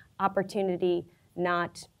this opportunity,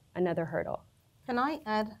 not another hurdle. Can I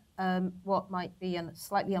add what might be a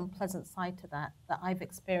slightly unpleasant side to that I've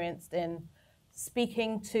experienced in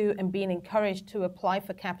speaking to and being encouraged to apply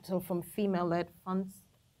for capital from female-led funds?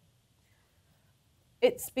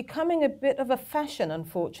 It's becoming a bit of a fashion,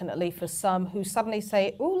 unfortunately, for some who suddenly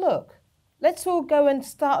say, oh, look, let's all go and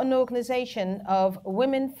start an organization of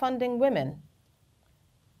women funding women.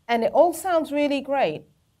 And it all sounds really great.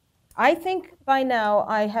 I think by now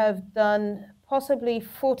I have done possibly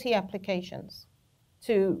 40 applications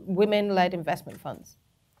to women-led investment funds.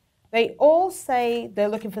 They all say they're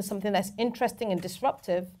looking for something that's interesting and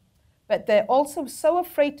disruptive, but they're also so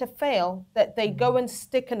afraid to fail that they go and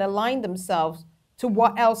stick and align themselves to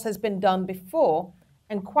what else has been done before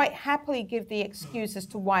and quite happily give the excuse as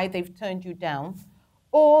to why they've turned you down.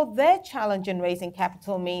 Or their challenge in raising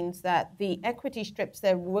capital means that the equity strips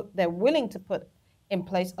they're willing to put in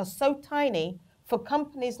place are so tiny for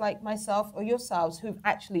companies like myself or yourselves who've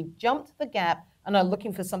actually jumped the gap and are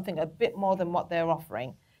looking for something a bit more than what they're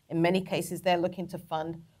offering. In many cases, they're looking to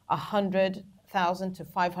fund 100,000 to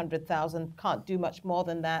 500,000, can't do much more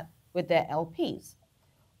than that with their LPs.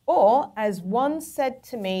 Or, as one said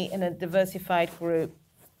to me in a diversified group,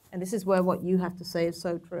 and this is where what you have to say is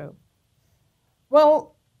so true.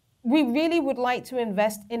 Well, we really would like to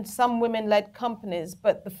invest in some women-led companies,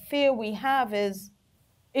 but the fear we have is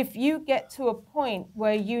if you get to a point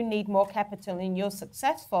where you need more capital and you're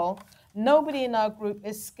successful, nobody in our group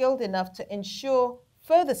is skilled enough to ensure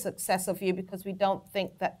further success of you because we don't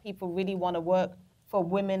think that people really want to work for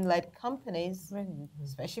women-led companies,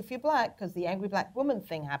 especially if you're black, because the angry black woman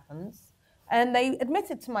thing happens. And they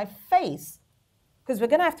admitted to my face, because we're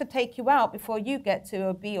going to have to take you out before you get to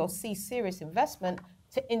a B or C serious investment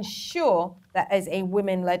to ensure that as a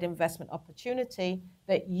women-led investment opportunity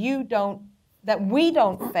that we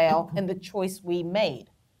don't fail in the choice we made.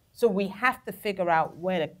 So we have to figure out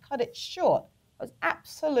where to cut it short. I was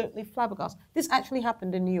absolutely flabbergasted. This actually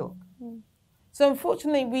happened in New York. So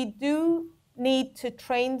unfortunately, we do need to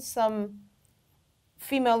train some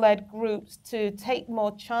female-led groups to take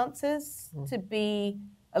more chances, to be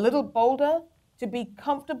a little bolder, to be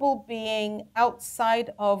comfortable being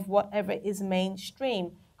outside of whatever is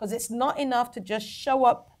mainstream. Because it's not enough to just show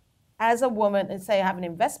up as a woman and say, I have an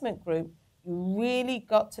investment group. You really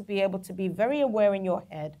got to be able to be very aware in your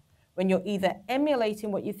head when you're either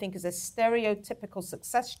emulating what you think is a stereotypical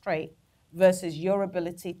success trait versus your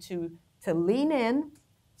ability to lean in,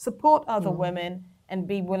 support other women, and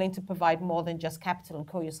be willing to provide more than just capital and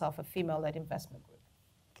call yourself a female-led investment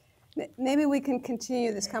group. Maybe we can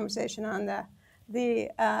continue this conversation on the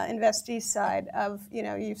investee side of,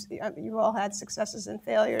 you've all had successes and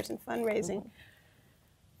failures in fundraising.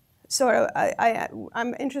 Sort of,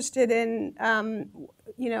 I'm interested in,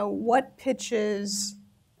 what pitches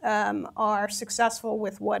are successful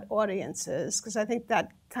with what audiences, because I think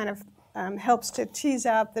that kind of helps to tease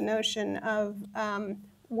out the notion of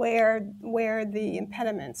where the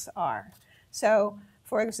impediments are. So,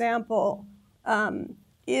 for example,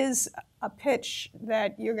 is a pitch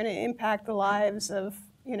that you're going to impact the lives of,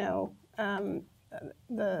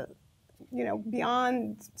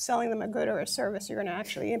 beyond selling them a good or a service, you're going to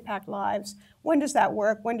actually impact lives. When does that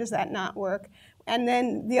work? When does that not work? And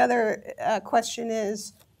then the other question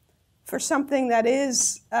is, for something that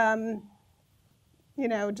is,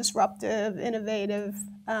 disruptive, innovative,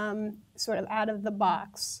 sort of out of the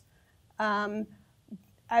box,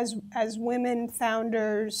 as women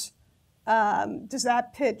founders, does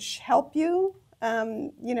that pitch help you?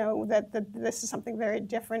 That this is something very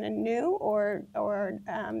different and new, or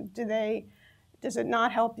does it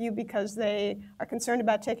not help you because they are concerned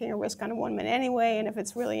about taking a risk on a woman anyway, and if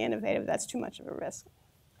it's really innovative, that's too much of a risk?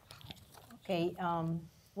 Okay,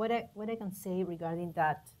 what I can say regarding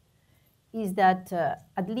that is that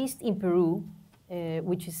at least in Peru,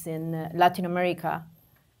 which is in Latin America,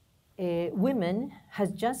 women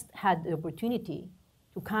has just had the opportunity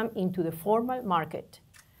to come into the formal market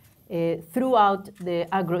throughout the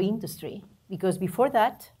agro industry. Because before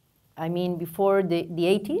that, before the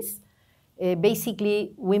 80s,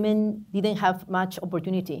 basically women didn't have much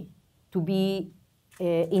opportunity to be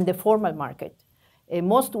in the formal market.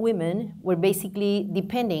 Most women were basically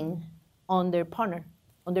depending on their partners.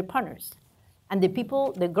 And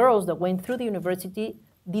the girls that went through the university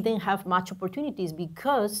didn't have much opportunities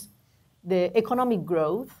because the economic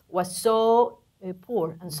growth was so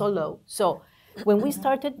poor and so low. So when we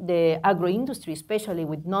started the agro industry, especially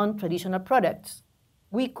with non-traditional products,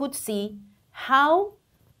 we could see how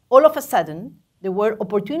all of a sudden there were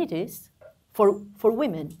opportunities for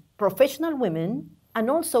women, professional women, and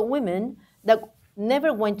also women that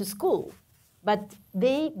never went to school, but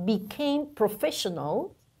they became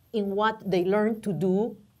professional in what they learned to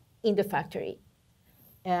do in the factory.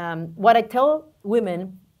 What I tell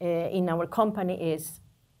women in our company is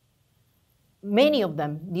many of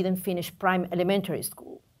them didn't finish elementary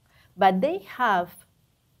school, but they have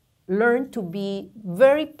learned to be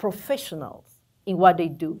very professional in what they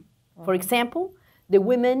do. For example, the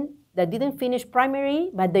women that didn't finish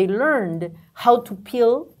primary, but they learned how to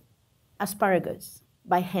peel asparagus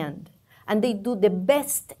by hand. And they do the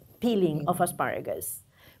best peeling of asparagus,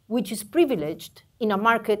 which is privileged in a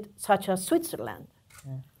market such as Switzerland.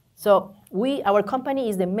 Yeah. So our company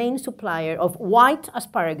is the main supplier of white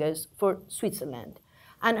asparagus for Switzerland.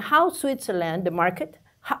 And how Switzerland, the market,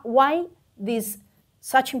 why this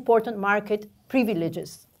such important market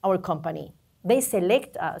privileges our company? They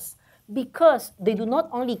select us because they do not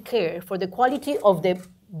only care for the quality of the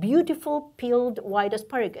beautiful peeled white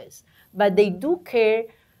asparagus, but they do care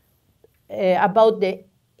about the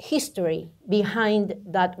history behind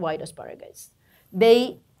that white asparagus.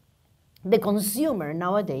 The consumer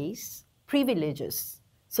nowadays privileges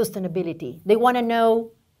sustainability. They want to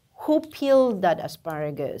know who peeled that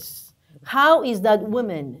asparagus. How is that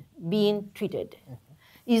woman being treated?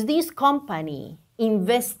 Is this company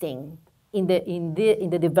investing in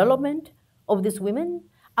the development of these women?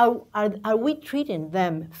 Are we treating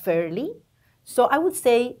them fairly? So I would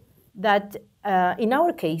say that in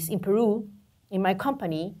our case, in Peru, in my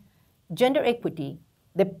company, gender equity,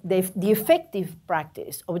 the effective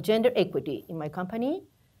practice of gender equity in my company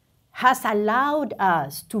has allowed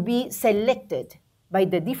us to be selected by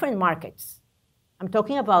the different markets. I'm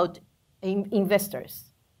talking about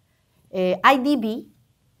investors. IDB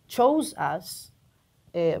chose us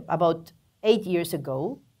about 8 years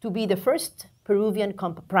ago to be the first Peruvian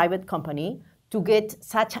private company to get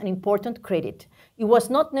such an important credit. It was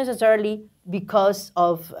not necessarily because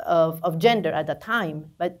of gender at the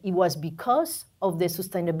time, but it was because of the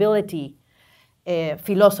sustainability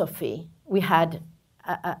philosophy we had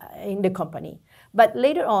in the company. But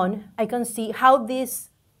later on, I can see how this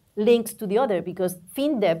links to the other, because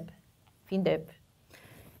FinDev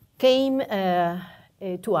came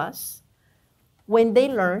to us when they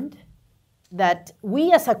learned that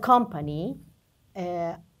we as a company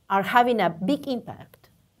are having a big impact,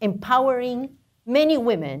 empowering many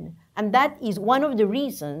women, and that is one of the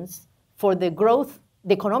reasons for the growth,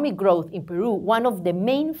 the economic growth in Peru. One of the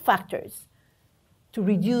main factors to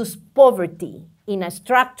reduce poverty in a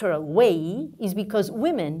structural way is because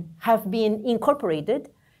women have been incorporated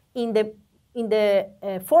in the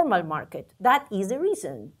formal market. That is the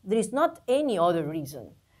reason. There is not any other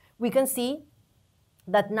reason. We can see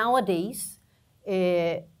that nowadays,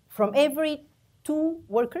 from every 2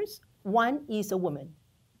 workers, 1 is a woman.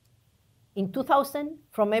 In 2000,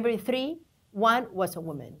 from every 3, 1 was a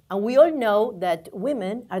woman. And we all know that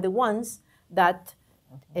women are the ones that,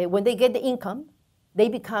 when they get the income, they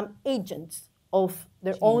become agents of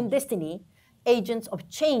their own destiny, agents of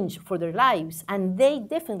change for their lives. And they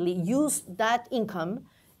definitely use that income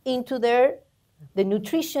into the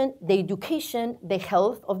nutrition, the education, the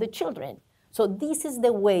health of the children. So this is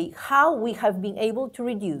the way how we have been able to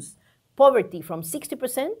reduce poverty from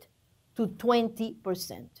 60% to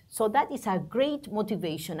 20%. So that is a great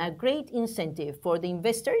motivation, a great incentive for the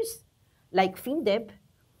investors like FinDev.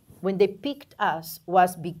 When they picked us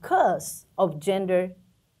was because of gender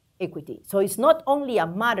equity. So it's not only a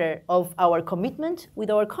matter of our commitment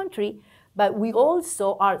with our country, but we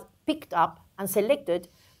also are picked up and selected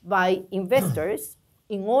by investors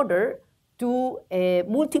in order to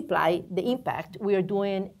multiply the impact we are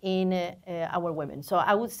doing in our women. So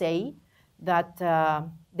I would say that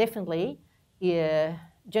definitely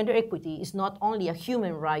gender equity is not only a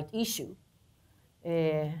human right issue,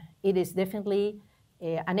 it is definitely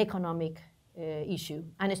an economic issue.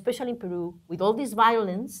 And especially in Peru, with all this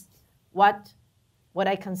violence, what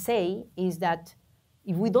I can say is that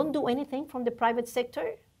if we don't do anything from the private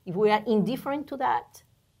sector, if we are indifferent to that,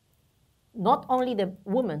 not only the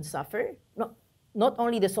women suffer, not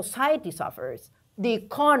only the society suffers, the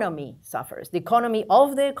economy suffers, the economy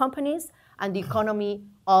of the companies and the economy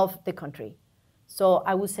of the country. So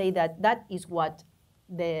I would say that that is what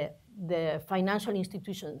the financial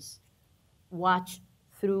institutions watch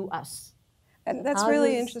through us. And that's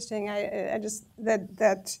really interesting. I just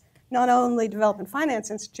that not only development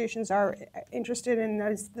finance institutions are interested in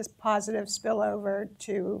this positive spillover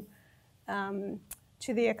to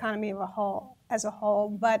the economy as a whole,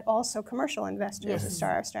 but also commercial investors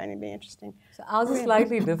are starting to be interesting. So ours is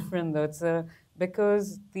slightly different, though. It's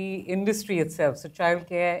because the industry itself, so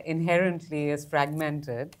childcare inherently is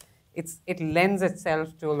fragmented. It lends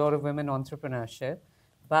itself to a lot of women entrepreneurship,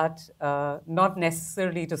 but not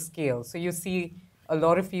necessarily to scale. So you see a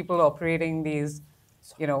lot of people operating these,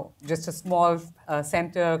 just a small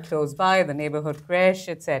center close by, the neighborhood creche,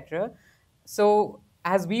 etc. So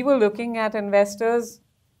as we were looking at investors,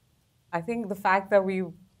 I think the fact that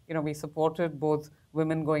we supported both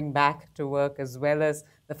women going back to work as well as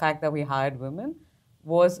the fact that we hired women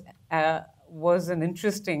was an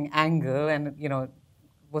interesting angle, and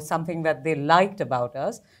was something that they liked about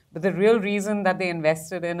us. But the real reason that they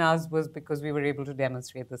invested in us was because we were able to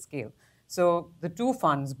demonstrate the scale. So the 2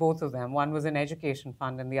 funds, both of them, one was an education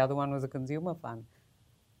fund and the other one was a consumer fund,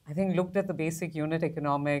 I think looked at the basic unit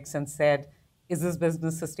economics and said, is this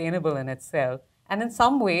business sustainable in itself? And in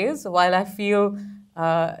some ways, while I feel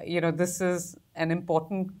this is an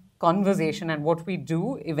important conversation, and what we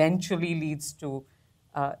do eventually leads to,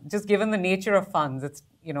 just given the nature of funds, it's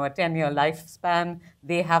a 10-year lifespan,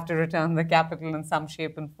 they have to return the capital in some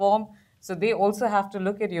shape and form. So they also have to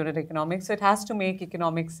look at unit economics. So it has to make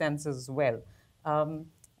economic sense as well.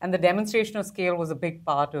 And the demonstration of scale was a big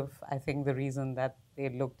part of, I think, the reason that they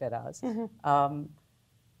looked at us. Mm-hmm.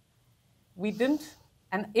 We didn't,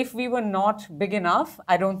 and if we were not big enough,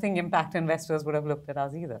 I don't think impact investors would have looked at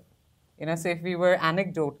us either. So if we were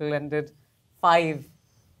anecdotal and did 5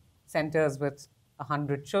 centers with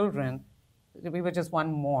 100 children, we were just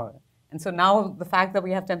one more. And so now the fact that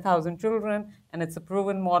we have 10,000 children and it's a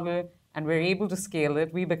proven model and we're able to scale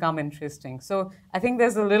it, we become interesting. So I think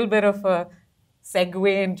there's a little bit of a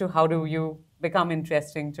segue into how do you become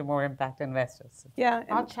interesting to more impact investors. Yeah,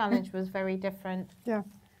 our challenge was very different. Yeah.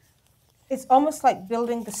 It's almost like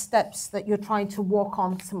building the steps that you're trying to walk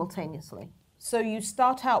on simultaneously. So you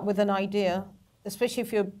start out with an idea, especially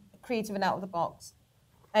if you're creative and out of the box,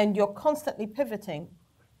 and you're constantly pivoting.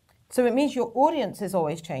 So it means your audience is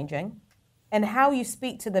always changing, and how you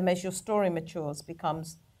speak to them as your story matures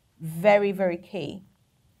becomes very, very key.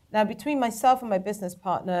 Now, between myself and my business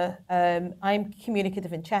partner, I'm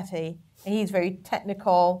communicative and chatty, and he's very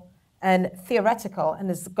technical and theoretical, and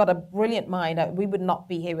has got a brilliant mind. We would not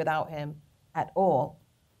be here without him at all.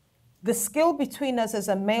 The skill between us as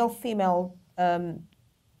a male-female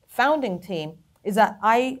founding team is that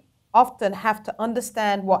I often have to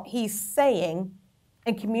understand what he's saying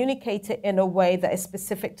and communicate it in a way that is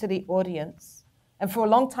specific to the audience. And for a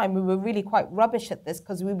long time, we were really quite rubbish at this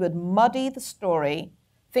because we would muddy the story,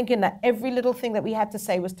 thinking that every little thing that we had to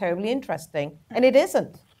say was terribly interesting, and it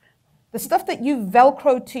isn't. The stuff that you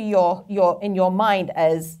velcro to in your mind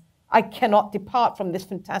as, I cannot depart from this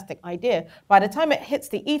fantastic idea, by the time it hits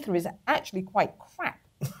the ether is actually quite crap.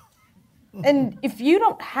 And if you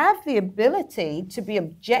don't have the ability to be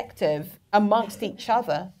objective amongst each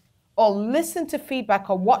other, or listen to feedback,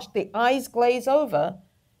 or watch the eyes glaze over,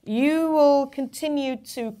 you will continue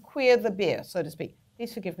to queer the beer, so to speak.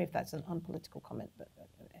 Please forgive me if that's an unpolitical comment, but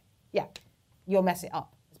yeah, you'll mess it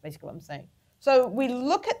up, is basically what I'm saying. So we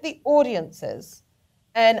look at the audiences,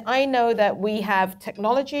 and I know that we have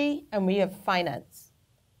technology and we have finance.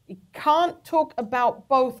 You can't talk about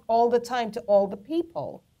both all the time to all the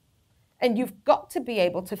people. And you've got to be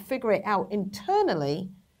able to figure it out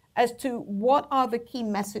internally as to what are the key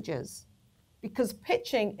messages. Because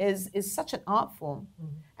pitching is such an art form.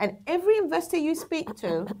 Mm-hmm. And every investor you speak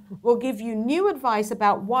to will give you new advice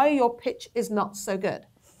about why your pitch is not so good.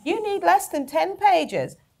 You need less than 10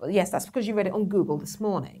 pages. Well, yes, that's because you read it on Google this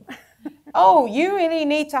morning. Oh, you really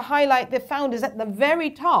need to highlight the founders at the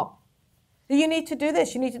very top. You need to do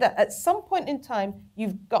this, you need to do that. At some point in time,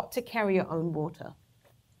 you've got to carry your own water.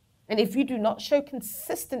 And if you do not show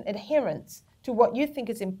consistent adherence to what you think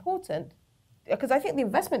is important, because I think the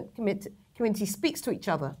investment community speaks to each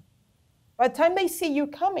other. By the time they see you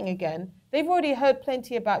coming again, they've already heard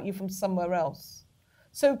plenty about you from somewhere else.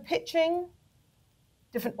 So pitching,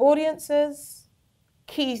 different audiences,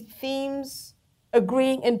 key themes,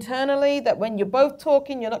 agreeing internally that when you're both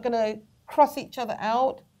talking, you're not going to cross each other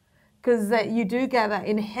out, because you do get that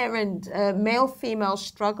inherent male-female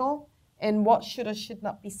struggle in what should or should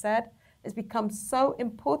not be said. Has become so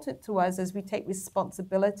important to us as we take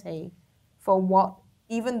responsibility for what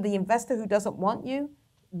even the investor who doesn't want you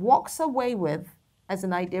walks away with as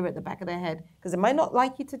an idea at the back of their head. Because they might not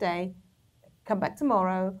like you today, come back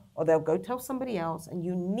tomorrow, or they'll go tell somebody else, and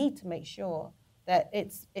you need to make sure that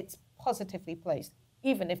it's positively placed,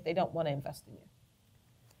 even if they don't want to invest in you.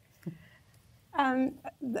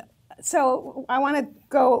 So I want to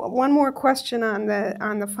go one more question on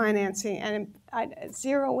the financing, and I'd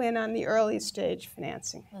zero in on the early stage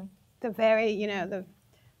financing, the very, the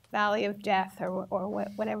valley of death, or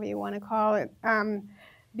whatever you want to call it,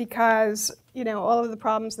 because all of the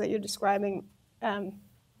problems that you're describing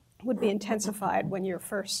would be intensified when you're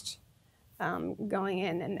first going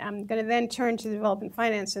in. And I'm going to then turn to the development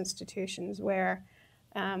finance institutions, where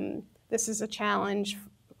this is a challenge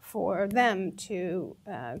for them to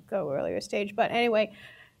go earlier stage. But anyway,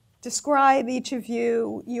 describe each of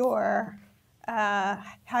you your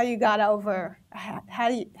how you got over, how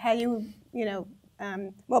you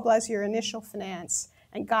mobilize your initial finance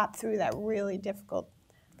and got through that really difficult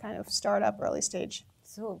kind of startup early stage.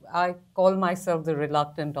 So I call myself the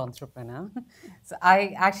reluctant entrepreneur. So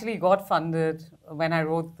I actually got funded when I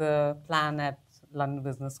wrote the plan at London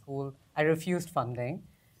Business School. I refused funding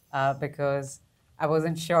because I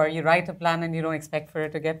wasn't sure. You write a plan and you don't expect for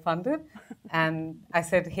it to get funded. And I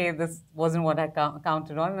said, hey, this wasn't what I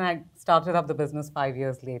counted on. And I started up the business 5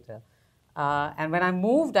 years later. And when I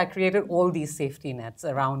moved, I created all these safety nets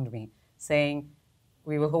around me, saying,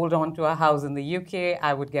 we will hold on to a house in the UK.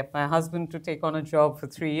 I would get my husband to take on a job for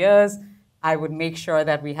 3 years. I would make sure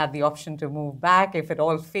that we had the option to move back if it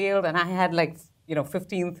all failed. And I had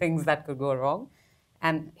 15 things that could go wrong.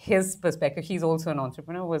 And his perspective, he's also an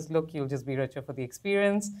entrepreneur, was, look, you'll just be richer for the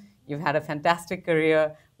experience. You've had a fantastic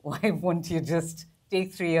career. Why won't you just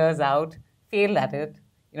take 3 years out, fail at it,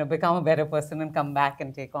 become a better person and come back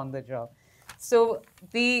and take on the job? So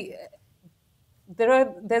there's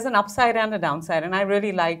an upside and a downside. And I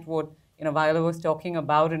really liked what Viola was talking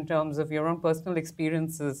about in terms of your own personal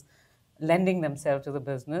experiences lending themselves to the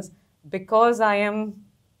business. Because I am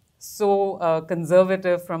so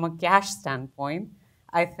conservative from a cash standpoint,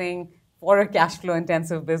 I think for a cash flow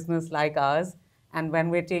intensive business like ours, and when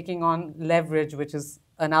we're taking on leverage, which is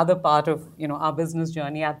another part of our business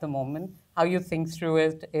journey at the moment, how you think through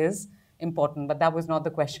it is important. But that was not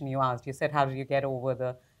the question you asked. You said, how did you get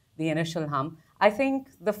over the initial hump? I think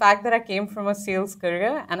the fact that I came from a sales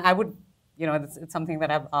career, and I would, it's something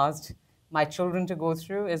that I've asked my children to go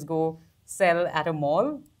through, is go sell at a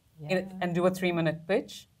mall and do a 3-minute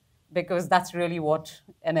pitch, because that's really what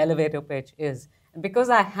an elevator pitch is. And because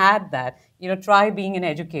I had that, try being in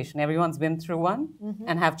education. Everyone's been through one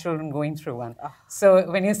and have children going through one. So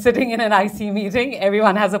when you're sitting in an IC meeting,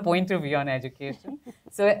 everyone has a point of view on education.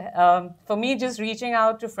 So for me, just reaching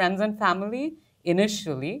out to friends and family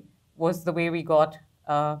initially was the way we got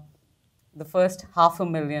the first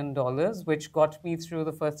 $500,000, which got me through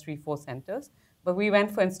the first 3-4 centers. But we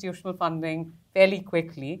went for institutional funding fairly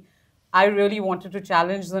quickly. I really wanted to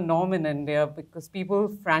challenge the norm in India because people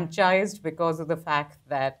franchised because of the fact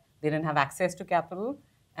that they didn't have access to capital.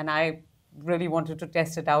 And I really wanted to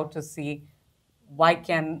test it out to see why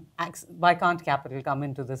can't capital come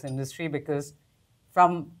into this industry, because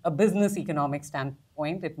from a business economic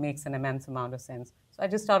standpoint, it makes an immense amount of sense. So I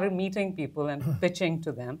just started meeting people and pitching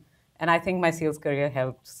to them. And I think my sales career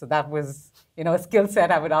helped. So that was, a skill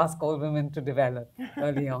set I would ask all women to develop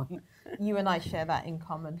early on. You and I share that in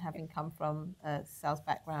common, having come from a sales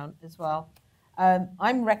background as well.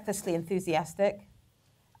 I'm recklessly enthusiastic.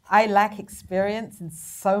 I lack experience in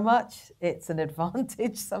so much. It's an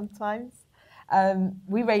advantage sometimes.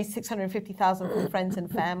 We raised $650,000 from friends and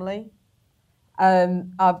family.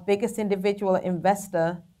 Our biggest individual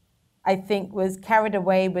investor, I think, was carried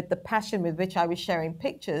away with the passion with which I was sharing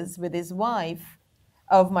pictures with his wife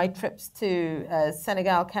of my trips to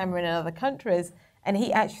Senegal, Cameroon, and other countries. And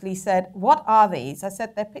he actually said, "What are these?" I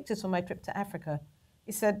said, "They're pictures from my trip to Africa."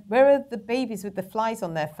 He said, "Where are the babies with the flies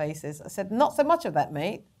on their faces?" I said, "Not so much of that,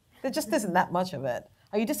 mate. There just isn't that much of it.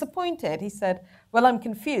 Are you disappointed?" He said, "Well, I'm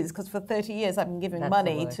confused because for 30 years I've been giving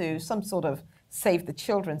money to some sort of save the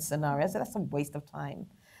children scenario." I said, "That's a waste of time."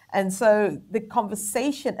 And so the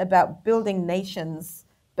conversation about building nations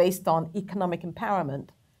based on economic empowerment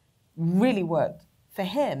really worked for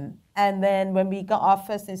him. And then when we got our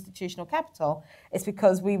first institutional capital, it's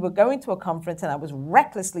because we were going to a conference and I was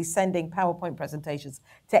recklessly sending PowerPoint presentations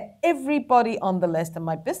to everybody on the list. And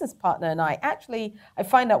my business partner and I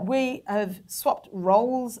find out we have swapped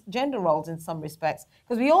roles, gender roles in some respects,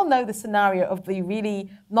 because we all know the scenario of the really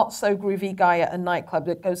not so groovy guy at a nightclub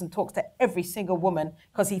that goes and talks to every single woman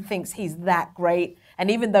because he thinks he's that great. And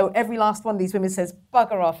even though every last one of these women says,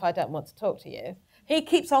 "Bugger off, I don't want to talk to you," he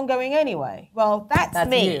keeps on going anyway. Well, that's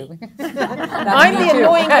me. You. I'm the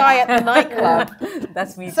annoying guy at the nightclub.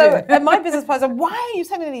 That's me So, too. and my business partner said, "Why are you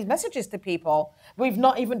sending these messages to people? We've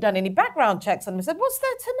not even done any background checks." And I said, "What's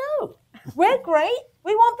there to know? We're great.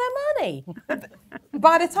 We want their money."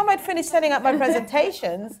 By the time I'd finished sending out my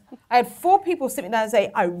presentations, I had 4 people sitting down and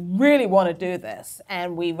say, "I really want to do this."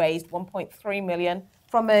 And we raised $1.3 million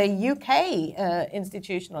from a UK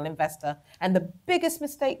institutional investor. And the biggest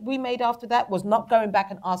mistake we made after that was not going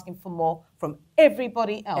back and asking for more from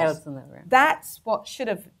everybody else. That's what should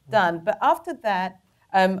have done. But after that,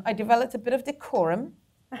 I developed a bit of decorum,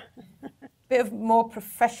 a bit of more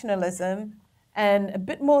professionalism, and a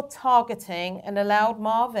bit more targeting, and allowed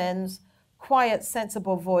Marvin's quiet,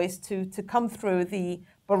 sensible voice to come through the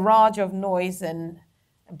barrage of noise and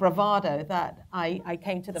bravado that I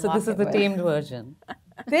came to the market with. So this is the tamed version.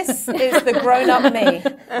 This is the grown-up me.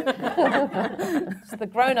 It's the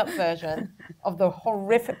grown-up version of the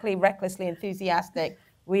horrifically, recklessly enthusiastic,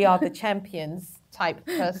 we are the champions type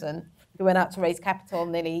person who went out to raise capital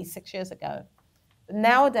nearly 6 years ago. But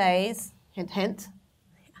nowadays, hint, hint,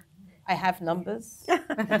 I have numbers.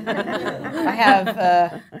 I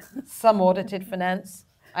have some audited finance.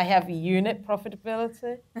 I have unit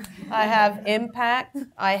profitability. I have impact.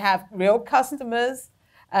 I have real customers.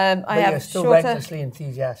 But you're still recklessly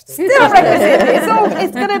enthusiastic. Still recklessly.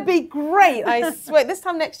 It's going to be great. I swear. This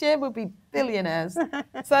time next year, we'll be billionaires.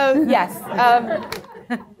 So, yes,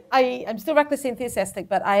 I'm still recklessly enthusiastic,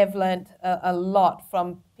 but I have learned a lot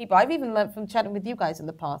from people. I've even learned from chatting with you guys in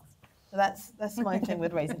the past. So that's my thing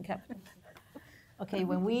with raising capital. Okay,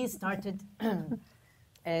 when we started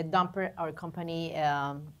Dumper, our company,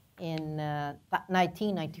 in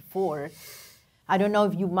 1994, I don't know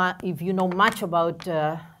if you know much about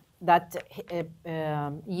that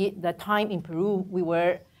time in Peru. We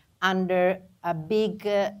were under a big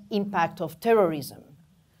impact of terrorism.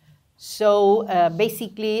 So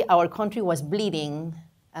basically, our country was bleeding,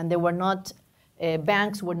 and there were not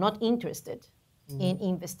banks were not interested in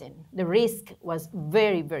investing. The risk was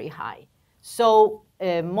very, very high. So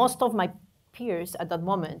most of my peers at that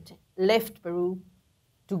moment left Peru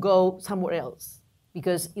to go somewhere else,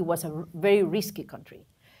 because it was a very risky country.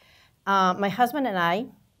 My husband and I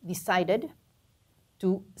decided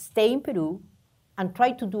to stay in Peru and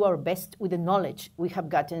try to do our best with the knowledge we have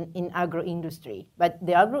gotten in agro-industry. But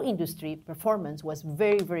the agro-industry performance was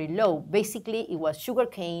very, very low. Basically, it was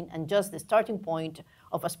sugarcane and just the starting point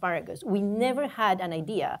of asparagus. We never had an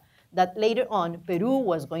idea that later on, Peru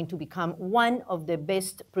was going to become one of the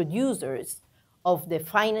best producers of the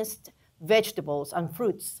finest vegetables and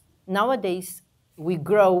fruits. Nowadays, we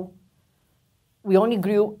only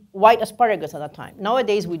grew white asparagus at that time.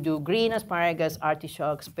 Nowadays, we do green asparagus,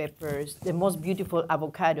 artichokes, peppers, the most beautiful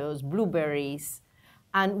avocados, blueberries.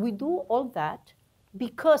 And we do all that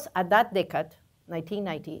because at that decade,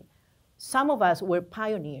 1990, some of us were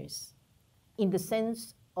pioneers in the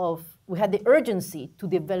sense of we had the urgency to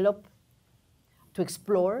develop, to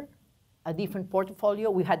explore a different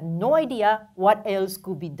portfolio. We had no idea what else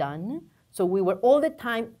could be done. So we were all the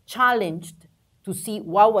time challenged to see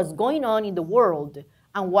what was going on in the world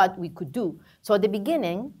and what we could do. So at the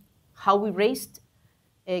beginning, how we raised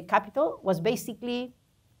capital was basically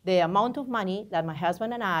the amount of money that my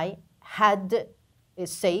husband and I had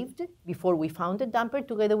saved before we founded Damper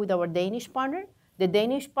together with our Danish partner. The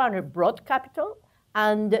Danish partner brought capital,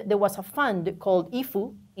 and there was a fund called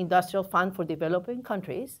IFU, Industrial Fund for Developing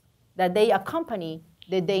Countries, that they accompany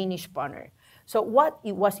the Danish partner. So what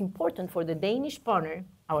it was important for the Danish partner,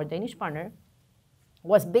 our Danish partner,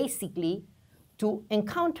 was basically to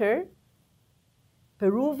encounter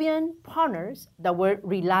Peruvian partners that were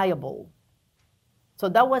reliable. So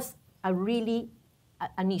that was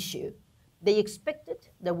an issue. They expected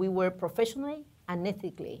that we were professionally and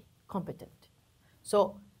ethically competent.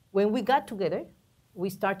 So when we got together, we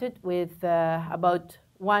started with about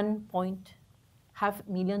 $1.5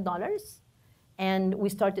 million, and we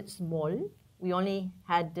started small. We only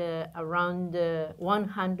had around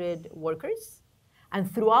 100 workers. And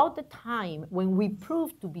throughout the time, when we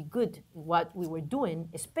proved to be good in what we were doing,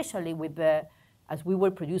 especially as we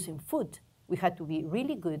were producing food, we had to be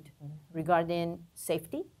really good regarding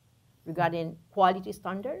safety, regarding quality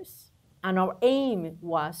standards. And our aim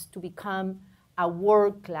was to become a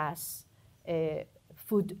world-class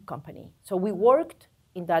food company. So we worked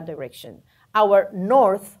in that direction. Our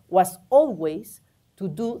north was always to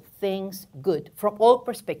do things good from all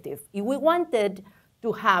perspectives. If we wanted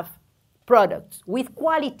to have products with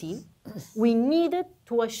quality, we needed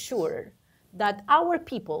to assure that our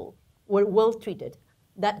people were well treated,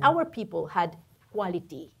 that our people had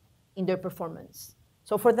quality in their performance.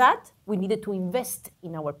 So for that, we needed to invest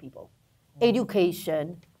in our people.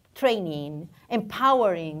 Education, training,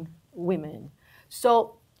 empowering women.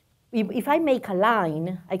 So if I make a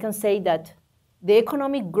line, I can say that the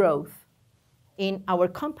economic growth in our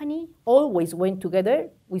company always went together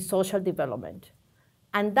with social development.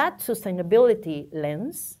 And that sustainability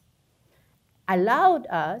lens allowed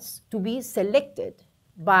us to be selected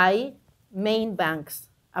by main banks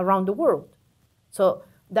around the world. So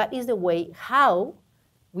that is the way how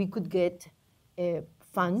we could get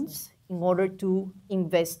funds in order to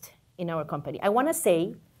invest in our company. I want to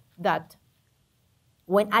say that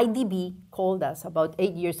when IDB called us about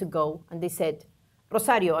 8 years ago and they said,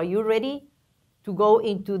 Rosario, are you ready to go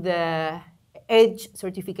into the EDGE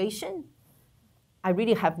certification? I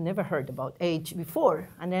really have never heard about EDGE before.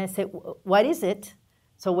 And then I said, what is it?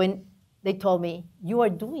 So when they told me, you are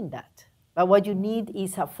doing that, but what you need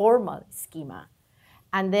is a formal schema.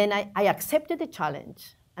 And then I accepted the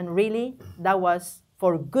challenge. And really, that was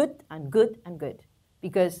for good and good and good,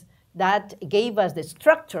 because that gave us the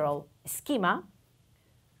structural schema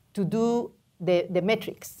to do the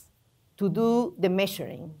metrics, to do the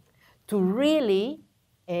measuring, to really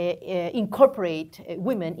incorporate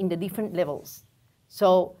women in the different levels.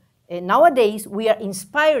 So nowadays, we are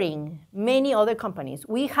inspiring many other companies.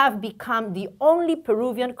 We have become the only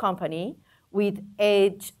Peruvian company with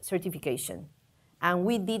EDGE certification. And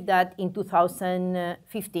we did that in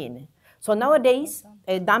 2015. So nowadays,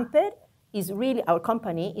 Damper is really, our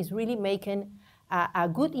company is really making a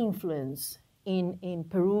good influence in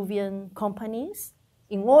Peruvian companies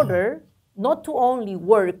in order not to only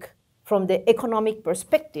work from the economic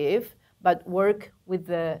perspective, but work with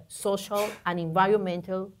the social and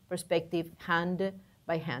environmental perspective hand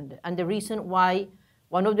by hand. And the reason why,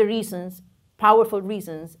 one of the reasons, powerful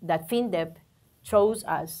reasons that FinDev chose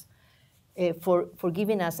us for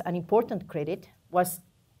giving us an important credit was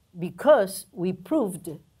because we proved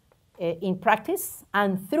in practice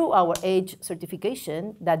and through our EDGE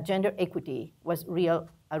certification that gender equity was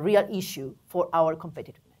a real issue for our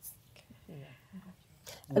competitiveness.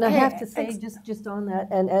 And I have to say, just on that,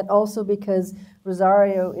 and also because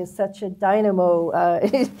Rosario is such a dynamo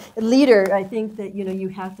leader, I think that you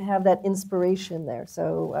have to have that inspiration there.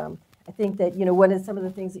 So I think that some of the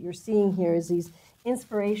things that you're seeing here is these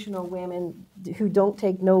inspirational women who don't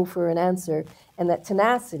take no for an answer, and that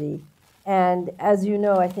tenacity. And as you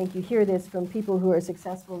know, I think you hear this from people who are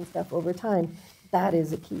successful and stuff over time. That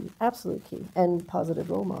is a key, absolute key, and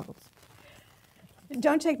positive role models.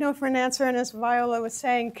 Don't take no for an answer, and as Viola was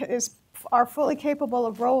saying, is are fully capable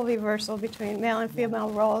of role reversal between male and female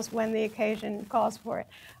roles when the occasion calls for it.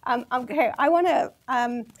 Okay, I want to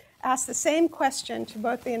ask the same question to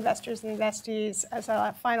both the investors and investees as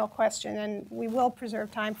a final question, and we will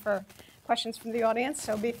preserve time for questions from the audience,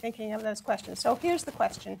 so be thinking of those questions. So here's the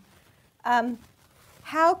question.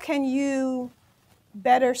 How can you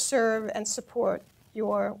better serve and support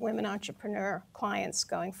your women entrepreneur clients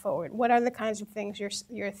going forward? What are the kinds of things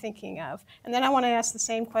you're thinking of? And then I want to ask the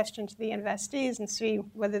same question to the investees and see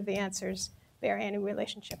whether the answers bear any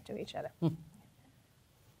relationship to each other.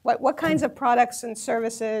 What kinds of products and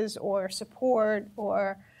services or support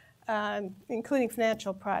or including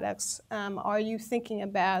financial products are you thinking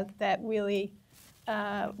about that really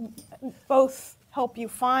both help you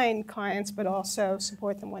find clients but also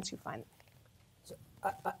support them once you find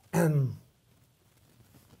them?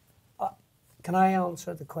 Can I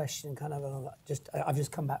answer the question kind of I've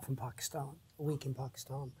just come back from Pakistan, a week in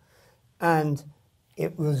Pakistan, and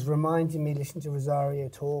it was reminding me, listening to Rosario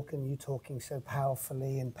talk and you talking so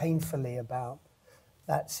powerfully and painfully about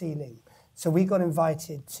that ceiling. So we got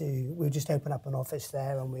invited we just opened up an office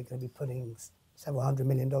there and we're going to be putting several $100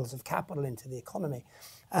 million of capital into the economy.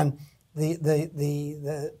 And the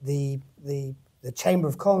Chamber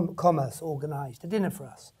of Commerce organized a dinner for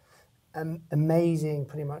us. Amazing,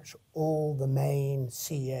 pretty much all the main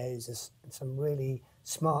CEOs, some really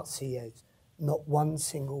smart CEOs, not one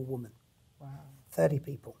single woman. Wow. 30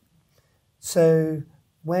 people. So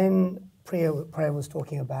when Priya was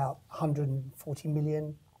talking about 140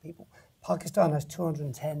 million people, Pakistan has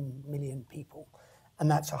 210 million people,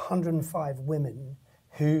 and that's 105 women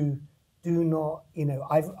who do not,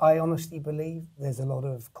 I honestly believe there's a lot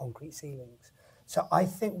of concrete ceilings. So I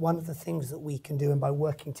think one of the things that we can do, and by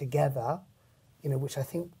working together, which I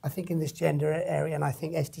think in this gender area, and I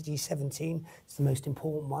think SDG 17 is the most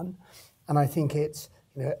important one, and I think it's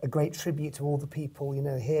a great tribute to all the people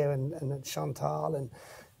here and Chantal and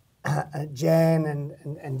Jen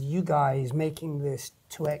and you guys making this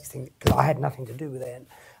 2X thing, because I had nothing to do with it.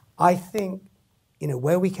 I think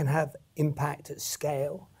where we can have impact at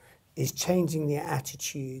scale is changing the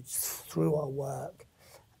attitudes through our work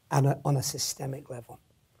and on a systemic level.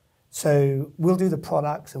 So we'll do the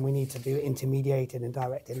products and we need to do intermediated and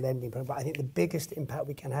directed lending, but I think the biggest impact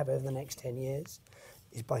we can have over the next 10 years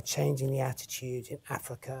is by changing the attitudes in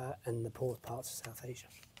Africa and the poorest parts of South Asia.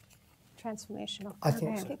 Transformational. I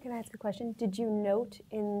think so. Can I ask a question? Did you note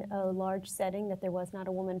in a large setting that there was not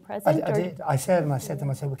a woman present? I did. I said to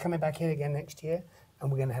them, we're coming back here again next year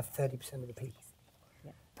and we're going to have 30% of the people.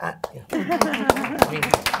 I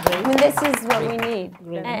mean, this is what we need.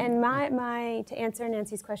 And to answer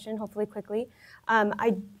Nancy's question, hopefully quickly,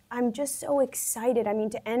 I'm just so excited. I mean,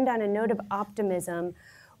 to end on a note of optimism,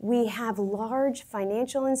 we have large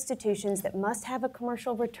financial institutions that must have a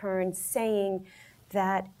commercial return saying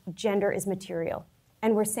that gender is material.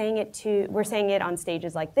 And we're saying it on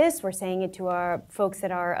stages like this. We're saying it to our folks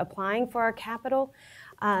that are applying for our capital.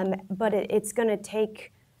 But it's going to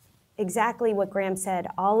take exactly what Graham said,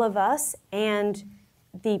 all of us and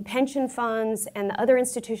the pension funds and the other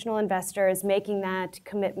institutional investors making that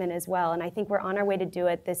commitment as well. And I think we're on our way to do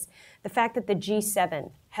it. The fact that the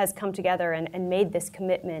G7 has come together and made this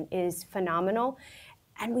commitment is phenomenal.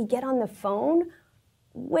 And we get on the phone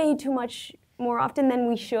way too much more often than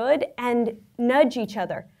we should and nudge each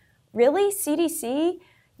other. Really, CDC?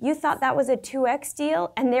 You thought that was a 2X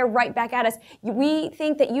deal, and they're right back at us. We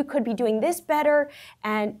think that you could be doing this better,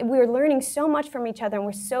 and we're learning so much from each other, and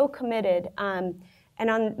we're so committed. And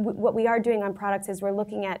on what we are doing on products is we're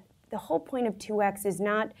looking at the whole point of 2X is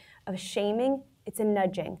not of shaming, it's a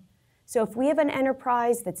nudging. So if we have an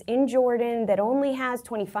enterprise that's in Jordan that only has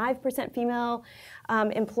 25% female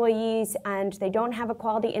employees and they don't have a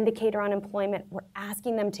quality indicator on employment, we're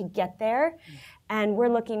asking them to get there. And we're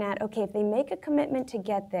looking at, okay, if they make a commitment to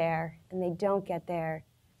get there and they don't get there,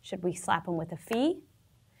 should we slap them with a fee?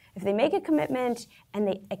 If they make a commitment and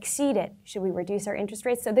they exceed it, should we reduce our interest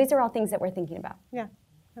rates? So these are all things that we're thinking about. Yeah.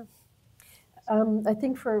 I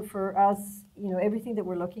think for us, everything that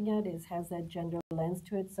we're looking at has that gender lens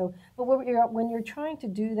to it. So, but when you're trying to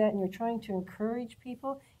do that and you're trying to encourage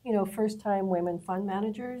people, first-time women fund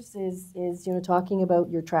managers is talking about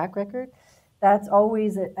your track record. That's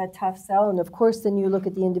always a tough sell. And of course, then you look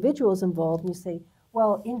at the individuals involved and you say,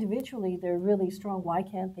 well, individually, they're really strong. Why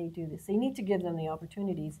can't they do this? So you need to give them the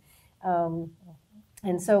opportunities.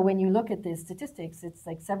 And so when you look at the statistics, it's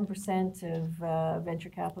like 7% of venture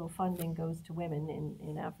capital funding goes to women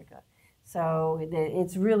in Africa. So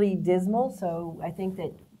it's really dismal. So I think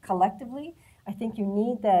that collectively, I think you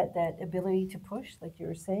need that ability to push, like you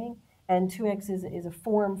were saying. And 2X is a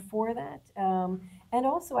forum for that. And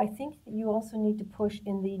also, I think that you also need to push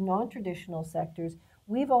in the non-traditional sectors.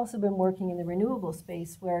 We've also been working in the renewable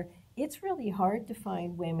space where it's really hard to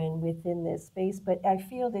find women within this space, but I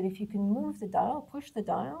feel that if you can move the dial, push the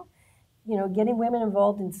dial, you know, getting women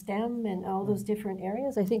involved in STEM and all those different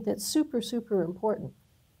areas, I think that's super, super important.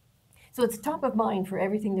 So it's top of mind for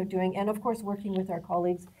everything they're doing, and of course working with our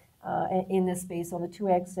colleagues in this space on the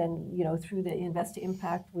 2X and, you know, through the Invest to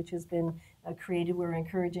Impact, which has been created. We're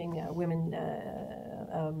encouraging women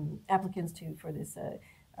applicants for this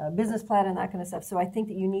business plan and that kind of stuff. So I think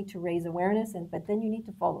that you need to raise awareness, but then you need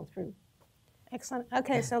to follow through. Excellent.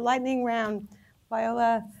 Okay, so lightning round.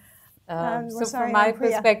 Viola. So from my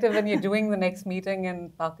perspective, when you're doing the next meeting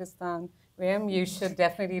in Pakistan, Graham, you should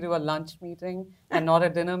definitely do a lunch meeting and not a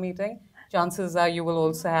dinner meeting. Chances are you will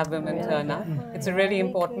also have women turn up. It's a really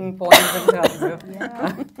important point in terms of,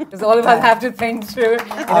 because all of us have to think through.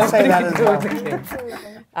 I'll say that as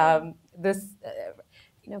well.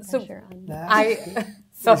 No pressure on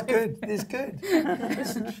It's good. It's good.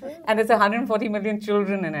 And it's 140 million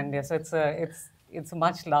children in India, so it's a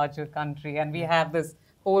much larger country, and we have this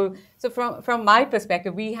whole. So from my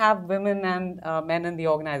perspective, we have women and men in the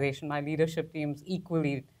organization. My leadership team's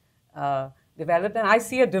equally developed, and I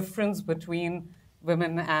see a difference between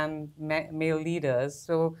women and male leaders.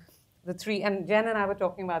 So the three, and Jen and I were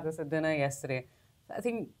talking about this at dinner yesterday. I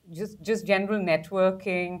think just general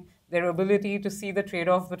networking, their ability to see the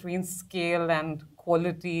trade-off between scale and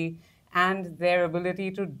quality, and their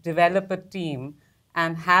ability to develop a team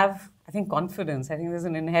and have, I think, confidence. I think there's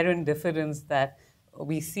an inherent diffidence that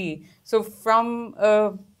we see. So from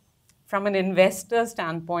an investor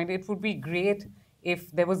standpoint, it would be great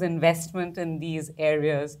if there was investment in these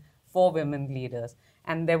areas for women leaders.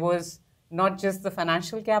 And there was not just the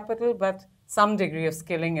financial capital, but some degree of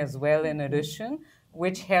skilling as well in addition,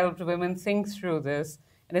 which helped women think through this.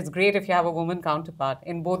 And it's great if you have a woman counterpart.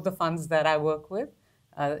 In both the funds that I work with,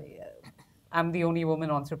 I'm the only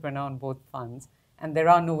woman entrepreneur on both funds, and there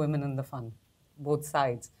are no women in the fund, both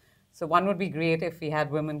sides. So one would be great if we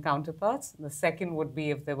had women counterparts. The second would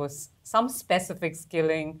be if there was some specific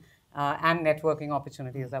skilling and networking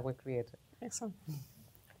opportunities that were created. Excellent.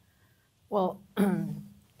 Well,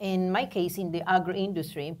 in my case, in the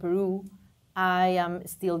agro-industry in Peru, I am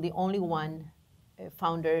still the only one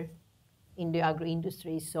founder in the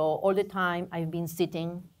agro-industry. So all the time I've been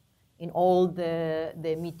sitting in all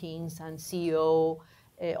the meetings and CEO,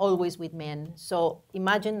 always with men. So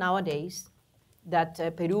imagine nowadays that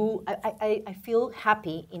Peru, I feel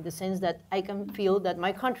happy in the sense that I can feel that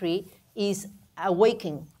my country is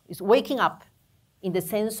waking up in the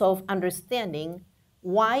sense of understanding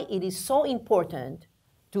why it is so important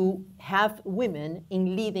to have women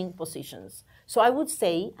in leading positions. So I would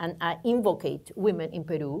say, and I invocate women in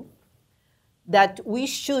Peru, that we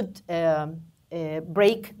should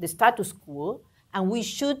break the status quo, and we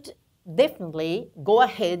should definitely go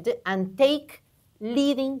ahead and take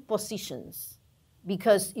leading positions.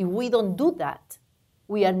 Because if we don't do that,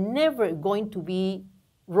 we are never going to be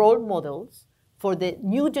role models for the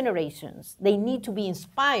new generations. They need to be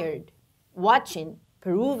inspired watching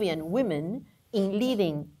Peruvian women in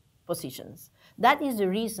leading positions. That is the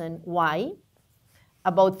reason why,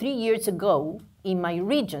 about 3 years ago, in my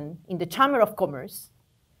region, in the Chamber of Commerce,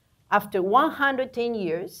 after 110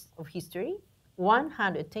 years of history,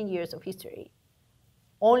 110 years of history,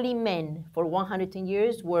 only men for 110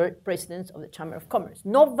 years were presidents of the Chamber of Commerce.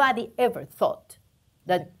 Nobody ever thought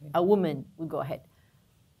that a woman would go ahead.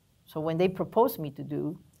 So when they proposed me to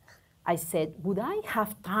do, I said, would I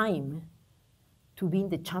have time to be in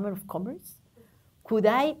the Chamber of Commerce? Could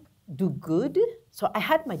I do good? So I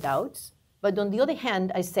had my doubts, but on the other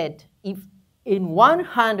hand, I said, if in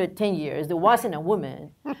 110 years there wasn't a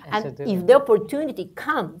woman, and if the opportunity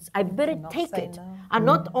comes, I better take it. No. And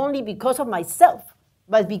not only because of myself,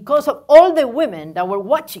 but because of all the women that were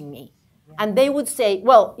watching me. Yeah. And they would say,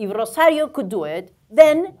 well, if Rosario could do it,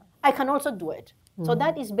 then I can also do it. So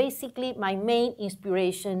that is basically my main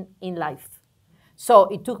inspiration in life. So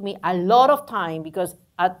it took me a lot of time because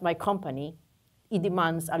at my company, it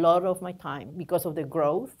demands a lot of my time because of the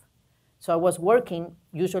growth. So I was working,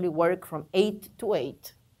 usually work from 8 to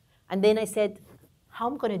 8. And then I said, how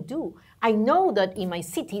am I going to do? I know that in my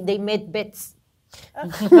city, they made bets.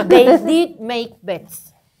 They did make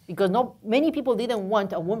bets because many people didn't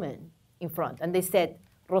want a woman in front. And they said,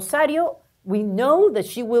 Rosario, we know that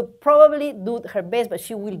she will probably do her best, but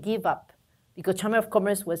she will give up because Chamber of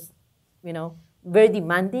Commerce was, very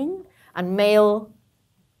demanding and male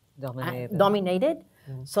dominated.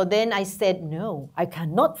 So then I said, no, I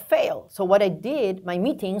cannot fail. So what I did, my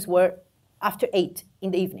meetings were after 8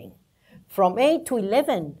 in the evening, from 8 to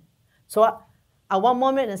 11. So at one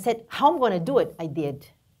moment and said, how I'm going to do it? I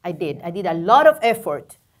did a lot of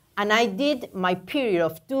effort. And I did my period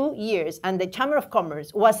of 2 years, and the Chamber of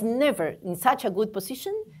Commerce was never in such a good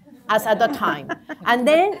position as at that time. And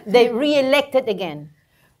then they re-elected again.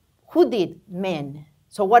 Who did? Men.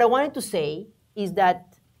 So what I wanted to say is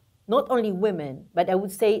that not only women, but I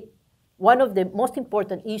would say one of the most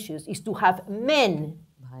important issues is to have men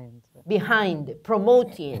behind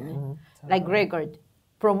promoting, like Gregor,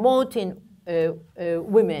 promoting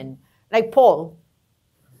women, like Paul,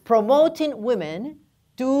 promoting women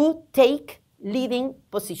to take leading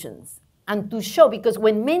positions and to show, because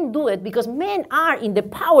when men do it, because men are in the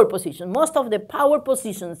power position, most of the power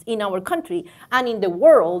positions in our country and in the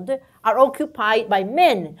world are occupied by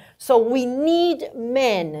men. So we need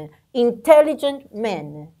men, intelligent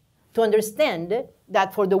men, to understand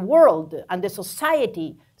that for the world and the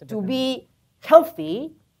society to be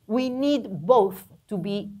healthy, we need both to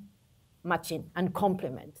be matching and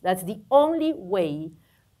complement. That's the only way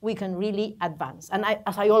we can really advance. And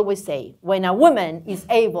as I always say, when a woman is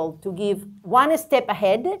able to give one step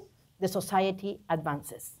ahead, the society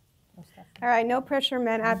advances. All right, no pressure,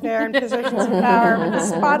 men out there in positions of power, but the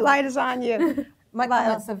spotlight is on you. My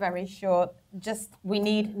comments are very short. Just, we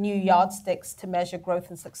need new yardsticks to measure growth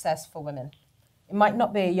and success for women. It might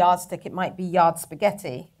not be a yardstick, it might be yard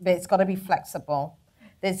spaghetti, but it's got to be flexible.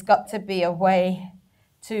 There's got to be a way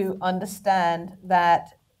to understand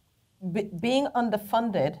that being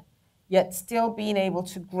underfunded, yet still being able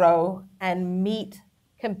to grow and meet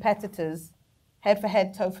competitors head for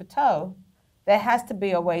head, toe for toe, there has to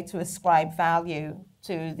be a way to ascribe value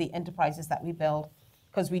to the enterprises that we build,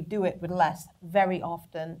 because we do it with less very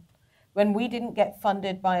often. When we didn't get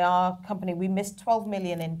funded by our company, we missed 12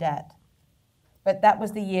 million in debt. But that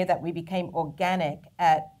was the year that we became organic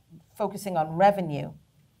at focusing on revenue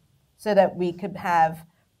so that we could have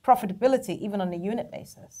profitability even on a unit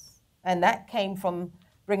basis. And that came from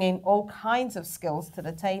bringing all kinds of skills to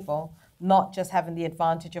the table, not just having the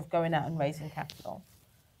advantage of going out and raising capital.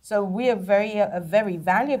 So we are a very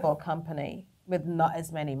valuable company with not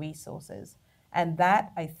as many resources. And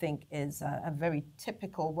that, I think, is a very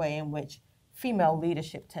typical way in which female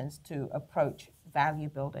leadership tends to approach value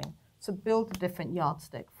building. So build a different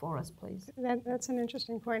yardstick for us, please. That's an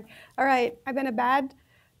interesting point. All right, I've been a bad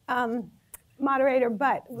moderator,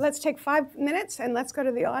 but let's take 5 minutes and let's go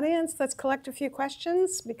to the audience. Let's collect a few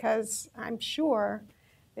questions, because I'm sure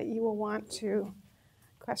that you will want to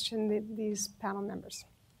question these panel members.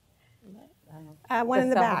 One in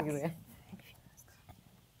the back.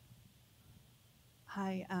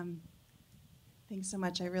 Hi, thanks so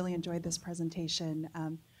much. I really enjoyed this presentation.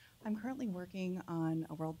 I'm currently working on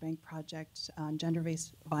a World Bank project on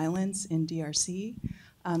gender-based violence in DRC,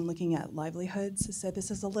 looking at livelihoods. So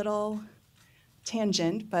this is a little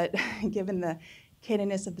tangent, but given the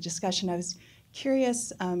cadence of the discussion, I was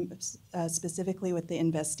curious, specifically with the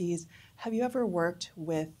Investees, have you ever worked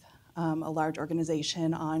with a large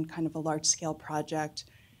organization on kind of a large-scale project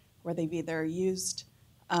where they've either used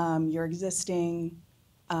your existing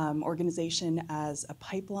organization as a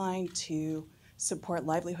pipeline to support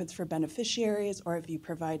livelihoods for beneficiaries, or have you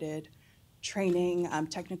provided training,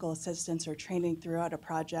 technical assistance, or training throughout a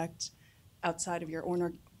project outside of your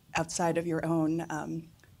own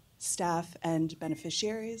staff and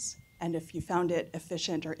beneficiaries? And if you found it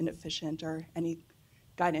efficient or inefficient, or any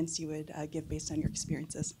guidance you would give based on your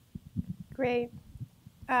experiences. Great.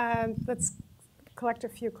 Let's collect a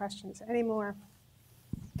few questions. Any more?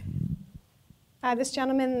 This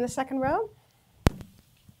gentleman in the second row.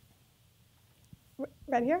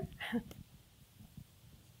 Right here.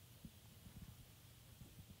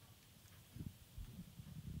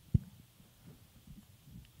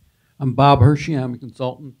 I'm Bob Hershey. I'm a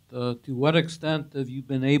consultant. To what extent have you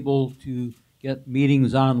been able to get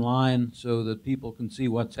meetings online so that people can see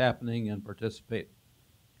what's happening and participate?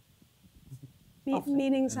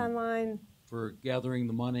 Meetings online. For gathering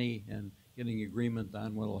the money and getting agreement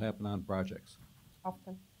on what will happen on projects.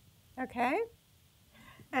 Often. Okay.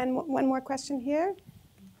 And one more question here.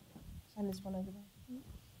 And this one over there.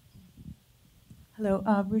 Hello,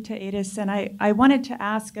 Ruta Adis, and I wanted to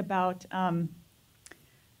ask about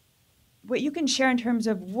what you can share in terms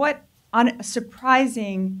of what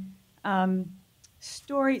surprising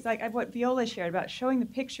stories, like what Viola shared about showing the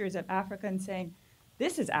pictures of Africa and saying,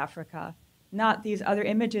 this is Africa, not these other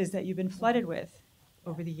images that you've been flooded with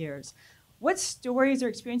over the years. What stories or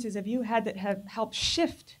experiences have you had that have helped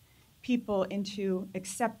shift people into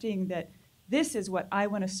accepting that this is what I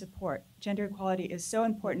want to support? Gender equality is so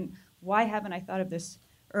important. Why haven't I thought of this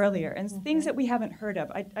earlier? And things that we haven't heard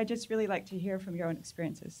of. I just really like to hear from your own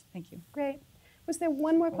experiences. Thank you. Great. Was there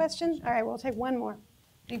one more question? All right, we'll take one more.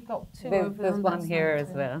 We've got two There's one here as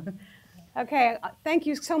well. Okay, thank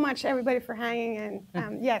you so much, everybody, for hanging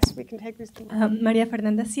in. Yes, we can take these two. Maria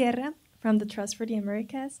Fernanda Sierra from the Trust for the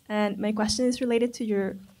Americas. And my question is related to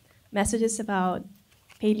your messages about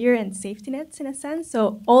failure and safety nets, in a sense.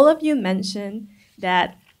 So all of you mentioned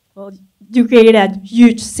that, well, you created a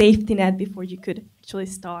huge safety net before you could actually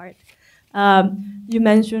start. You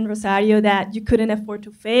mentioned, Rosario, that you couldn't afford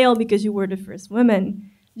to fail because you were the first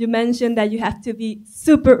woman. You mentioned that you have to be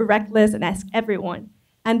super reckless and ask everyone,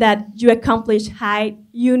 and that you accomplish high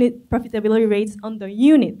unit profitability rates on the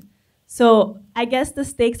unit. So I guess the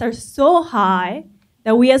stakes are so high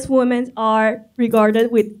that we as women are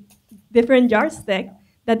regarded with different yardstick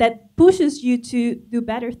that pushes you to do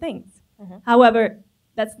better things. Mm-hmm. However,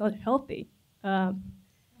 that's not healthy.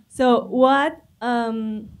 So what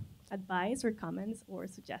advice or comments or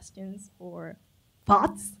suggestions or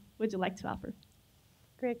thoughts would you like to offer?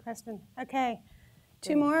 Great question. Okay,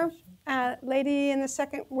 two more. Lady in the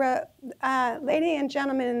second row, lady and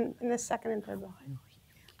gentleman in the second and third row.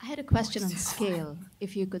 I had a question on scale.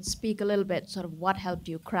 If you could speak a little bit, sort of what helped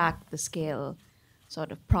you crack the scale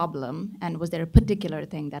sort of problem, and was there a particular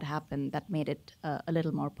thing that happened that made it a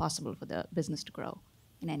little more possible for the business to grow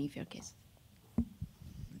in any of your cases?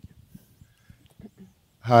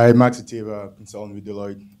 Hi, Max Ateva, consultant with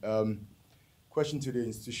Deloitte. Question to the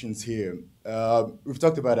institutions here. We've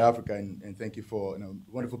talked about Africa, and thank you for a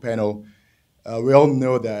wonderful panel. We all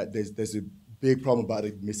know that there's a big problem about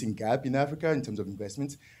the missing gap in Africa in terms of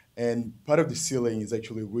investments, and part of the ceiling is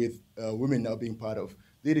actually with women not being part of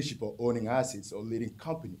leadership or owning assets or leading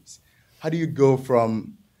companies. How do you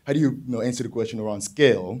answer the question around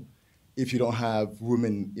scale if you don't have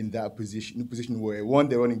women in that position, in a position where, one,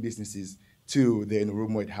 they're running businesses, two, they're in a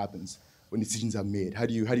room where it happens, when decisions are made? How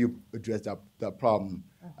do you address that problem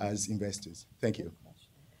as investors? Thank you.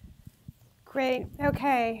 Great.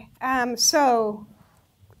 Okay.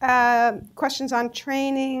 Questions on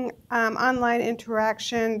training, online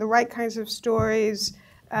interaction, the right kinds of stories,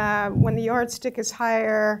 when the yardstick is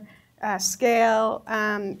higher, scale,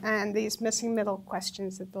 and these missing middle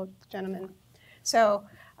questions that the gentleman. So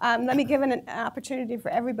let me give an opportunity for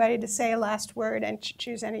everybody to say a last word and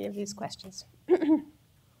choose any of these questions.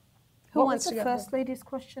 Who wants to go? First lady's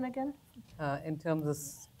question again? In terms of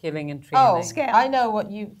scaling and training. Oh, scale. I know what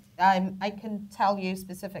you, I can tell you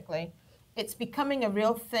specifically. It's becoming a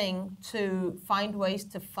real thing to find ways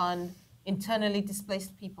to fund internally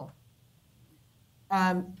displaced people.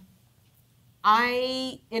 In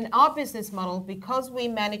our business model, because we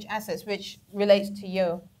manage assets, which relates to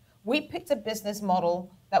you, we picked a business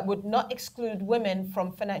model that would not exclude women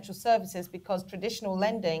from financial services because traditional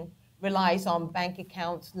lending relies on bank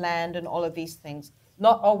accounts, land, and all of these things.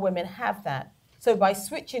 Not all women have that. So by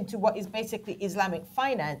switching to what is basically Islamic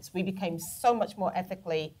finance, we became so much more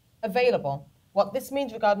ethically available. What this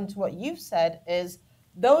means regarding to what you've said is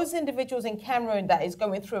those individuals in Cameroon that is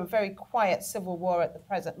going through a very quiet civil war at the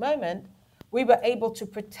present moment, we were able to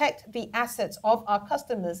protect the assets of our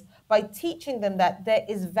customers by teaching them that there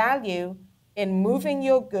is value in moving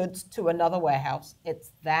your goods to another warehouse.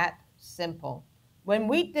 It's that simple. When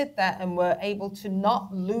we did that and were able to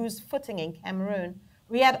not lose footing in Cameroon,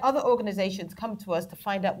 we had other organizations come to us to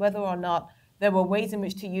find out whether or not there were ways in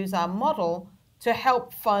which to use our model to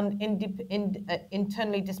help fund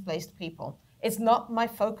internally displaced people. It's not my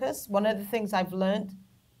focus. One of the things I've learned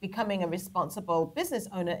becoming a responsible business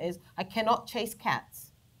owner is I cannot chase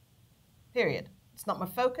cats, period. It's not my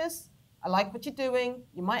focus. I like what you're doing.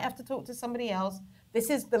 You might have to talk to somebody else.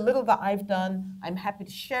 This is the little that I've done. I'm happy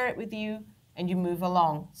to share it with you, and you move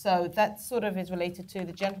along. So that sort of is related to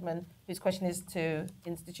the gentleman whose question is to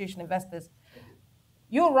institutional investors.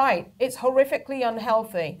 You're right. It's horrifically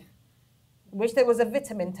unhealthy. Wish there was a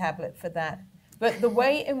vitamin tablet for that. But the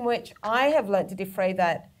way in which I have learned to defray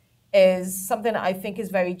that is something that I think is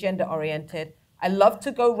very gender-oriented. I love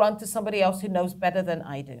to go run to somebody else who knows better than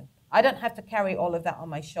I do. I don't have to carry all of that on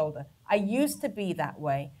my shoulder. I used to be that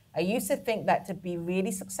way. I used to think that to be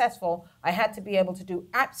really successful, I had to be able to do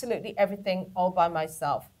absolutely everything all by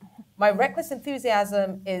myself. My reckless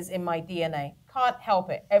enthusiasm is in my DNA. Can't help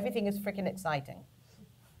it. Everything is freaking exciting,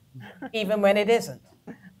 even when it isn't.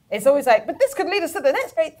 It's always like, but this could lead us to the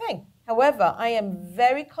next great thing. However, I am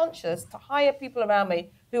very conscious to hire people around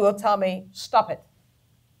me who will tell me, stop it.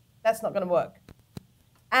 That's not going to work.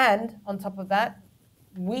 And on top of that,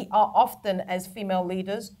 we are often, as female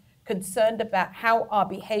leaders, concerned about how our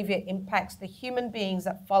behavior impacts the human beings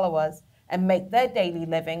that follow us and make their daily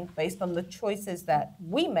living based on the choices that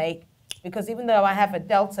we make. Because even though I have a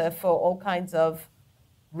delta for all kinds of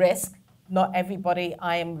risk, not everybody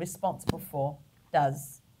I am responsible for.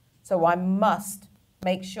 does. So I must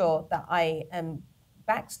make sure that I am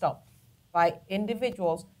backstopped by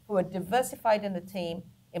individuals who are diversified in the team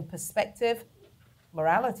in perspective,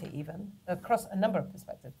 morality even, across a number of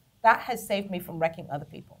perspectives. That has saved me from wrecking other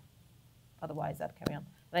people. Otherwise, I'd carry on.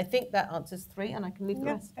 And I think that answers 3, and I can leave the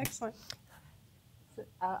rest. Excellent. So,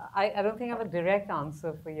 I don't think I have a direct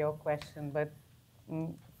answer for your question, but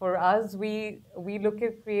for us, we look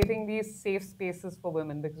at creating these safe spaces for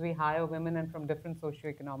women because we hire women and from different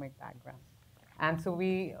socioeconomic backgrounds. And so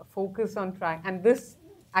we focus on trying, and this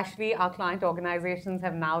actually our client organizations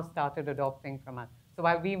have now started adopting from us. So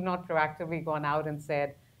while we've not proactively gone out and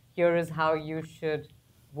said, here is how you should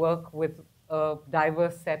work with a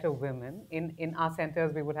diverse set of women. In our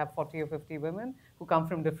centers, we would have 40 or 50 women who come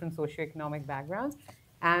from different socioeconomic backgrounds.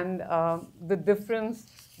 And the difference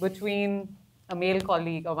between a male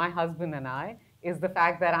colleague or my husband and I is the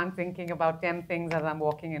fact that I'm thinking about 10 things as I'm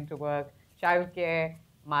walking into work: childcare,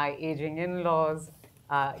 my aging in-laws,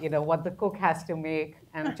 what the cook has to make,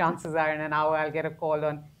 and chances are in an hour I'll get a call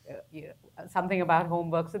on something about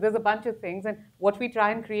homework. So there's a bunch of things, and what we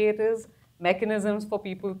try and create is mechanisms for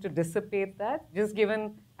people to dissipate that. Just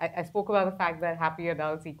given, I spoke about the fact that happy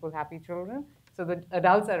adults equal happy children. So the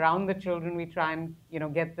adults around the children, we try and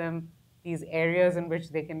get them these areas in which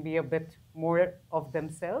they can be a bit more of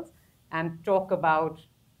themselves and talk about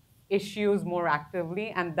issues more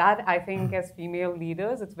actively. And that, I think, as female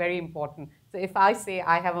leaders, it's very important. So if I say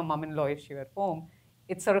I have a mom-in-law issue at home,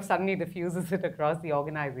 it sort of suddenly diffuses it across the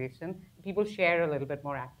organization. People share a little bit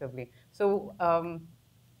more actively. So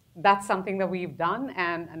that's something that we've done,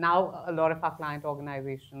 and now a lot of our client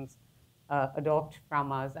organizations adopt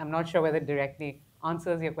from us. I'm not sure whether it directly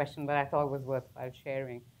answers your question, but I thought it was worthwhile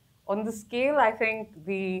sharing. On the scale, I think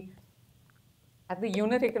at the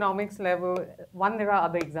unit economics level, one, there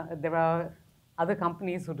are other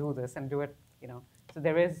companies who do this and do it, So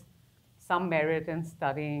there is some merit in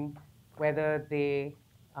studying whether they,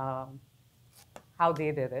 how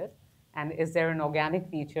they did it, and is there an organic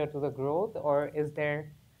feature to the growth, or is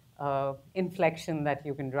there inflection that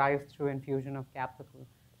you can drive through infusion of capital.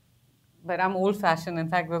 But I'm old-fashioned. In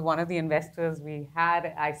fact, with one of the investors we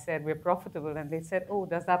had, I said, we're profitable. And they said, oh,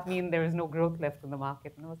 does that mean there is no growth left in the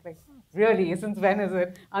market? And I was like, really? Since when is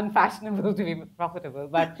it unfashionable to be profitable?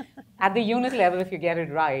 But at the unit level, if you get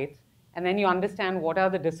it right, and then you understand what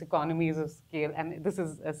are the diseconomies of scale, and this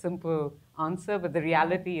is a simple answer, but the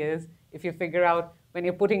reality is, if you figure out when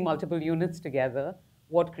you're putting multiple units together,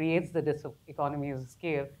 what creates the diseconomies of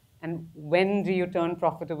scale, and when do you turn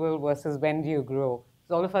profitable versus when do you grow?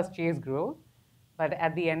 So all of us chase growth, but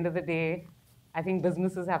at the end of the day, I think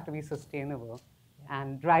businesses have to be sustainable,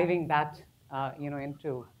 and driving that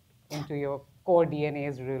into your core DNA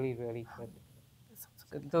is really, really good.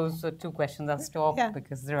 So those are 2 questions. I'll stop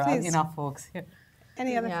because there are enough folks here.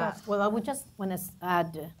 Any other thoughts? Well, I would just want to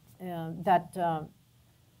add that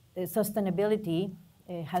sustainability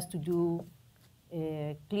has to do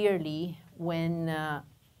clearly when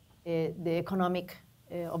the economic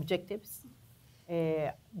objectives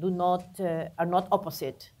are not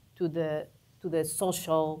opposite to the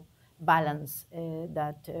social balance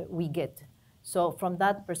that we get. So from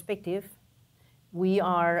that perspective, we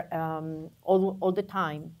are all the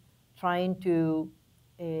time trying to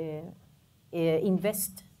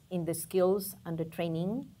invest in the skills and the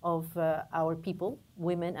training of our people,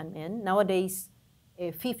 women and men. Nowadays,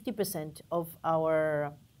 50% of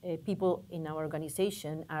our people in our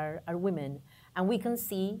organization are women. And we can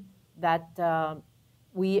see that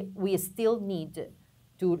we still need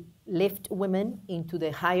to lift women into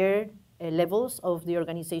the higher levels of the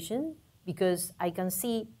organization, because I can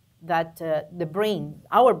see that the brain,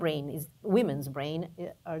 our brain, is women's brain,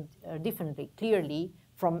 are differently, clearly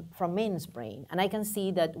from men's brain. And I can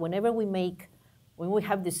see that when we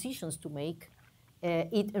have decisions to make,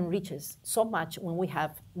 it enriches so much when we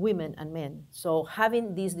have women and men. So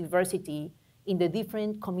having this diversity in the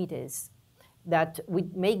different committees that we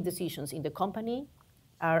make decisions in the company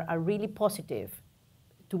are really positive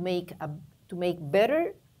to make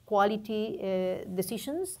better quality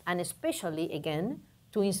decisions, and especially, again,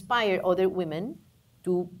 to inspire other women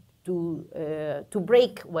to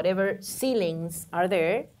break whatever ceilings are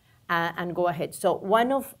there and go ahead. So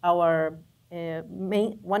one of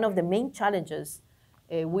the main challenges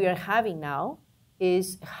we are having now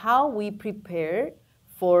is how we prepare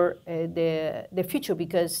for the future,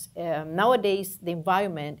 because nowadays the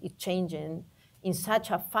environment is changing in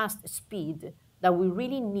such a fast speed that we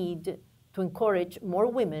really need to encourage more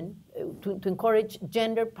women, to encourage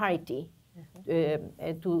gender parity,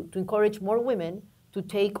 to encourage more women to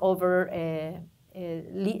take over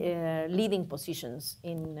leading positions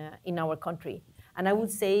in our country. And I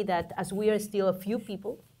would say that as we are still a few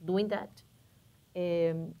people doing that,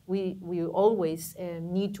 we always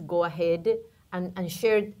need to go ahead and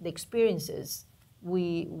share the experiences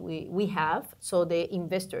we have, so the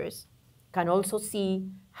investors can also see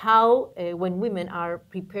how when women are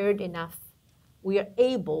prepared enough, we are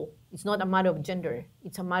able, it's not a matter of gender,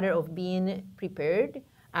 it's a matter of being prepared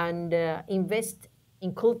and invest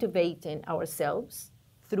in cultivating ourselves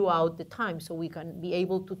throughout the time so we can be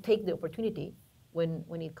able to take the opportunity when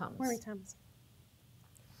it comes. When it comes.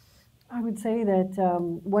 I would say that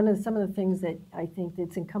some of the things that I think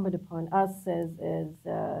that's incumbent upon us as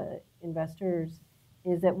investors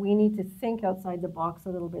is that we need to think outside the box a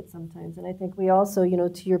little bit sometimes. And I think we also,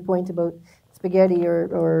 to your point about spaghetti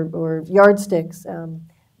or yardsticks,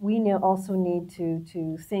 we also need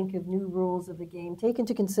to think of new rules of the game, take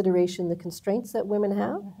into consideration the constraints that women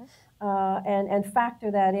have, and factor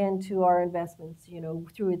that into our investments,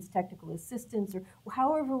 through its technical assistance or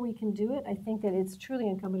however we can do it. I think that it's truly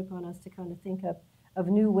incumbent upon us to kind of think of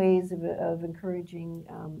new ways of encouraging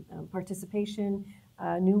participation,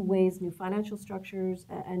 new ways, new financial structures,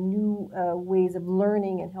 and new ways of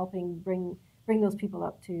learning and helping bring those people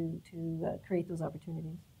up to create those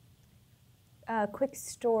opportunities. A quick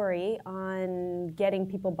story on getting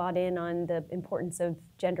people bought in on the importance of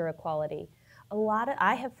gender equality.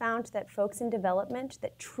 I have found that folks in development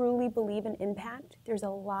that truly believe in impact, there's a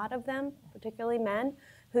lot of them, particularly men,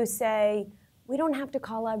 who say, we don't have to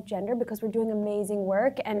call out gender because we're doing amazing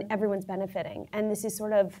work and everyone's benefiting. And this is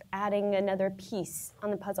sort of adding another piece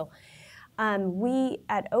on the puzzle. We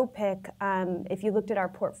at OPIC, if you looked at our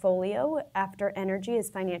portfolio, after energy is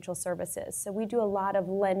financial services. So we do a lot of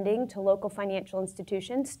lending to local financial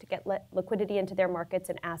institutions to get liquidity into their markets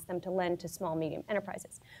and ask them to lend to small, medium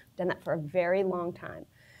enterprises. We've done that for a very long time.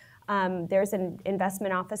 There's an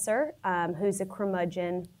investment officer who's a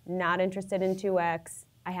curmudgeon, not interested in 2X.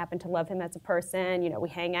 I happen to love him as a person. We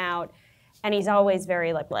hang out. And he's always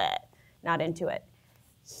very like, bleh, not into it.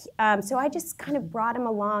 So I just kind of brought him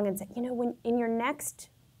along and said, when in your next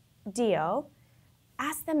deal,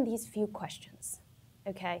 ask them these few questions,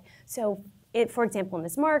 okay? So, for example, in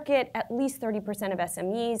this market, at least 30% of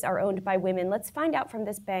SMEs are owned by women. Let's find out from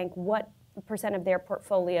this bank what percent of their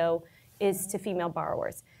portfolio is to female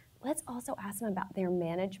borrowers. Let's also ask them about their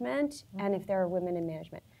management and if there are women in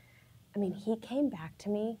management. I mean, he came back to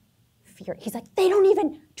me furious. He's like, they don't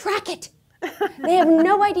even track it. They have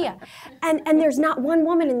no idea. And there's not one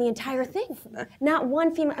woman in the entire thing. Not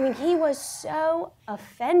one female. I mean, he was so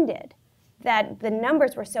offended that the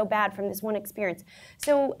numbers were so bad from this one experience.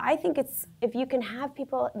 So I think it's, if you can have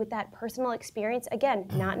people with that personal experience, again,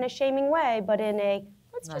 not in a shaming way, but in a,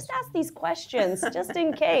 let's just ask these questions just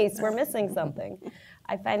in case we're missing something.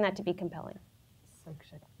 I find that to be compelling.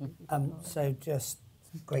 So just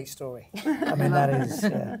great story. I mean, that is,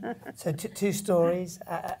 so two stories,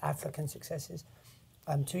 African successes.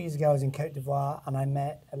 2 years ago, I was in Côte d'Ivoire, and I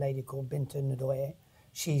met a lady called Binta Ndoye.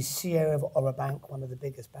 She's CEO of Ora Bank, one of the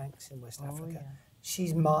biggest banks in West Africa. Yeah.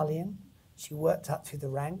 She's Malian. She worked up through the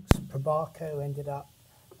ranks. Probarco ended up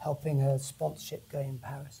helping her sponsorship go in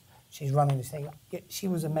Paris. She's running this thing. She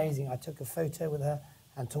was amazing. I took a photo with her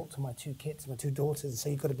and talked to my two kids, my two daughters, and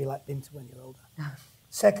said, you've got to be like Binta when you're older.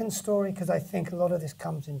 Second story, because I think a lot of this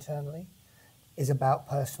comes internally, is about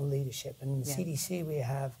personal leadership. And in the CDC, we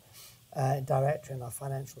have a director in our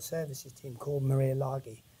financial services team called Maria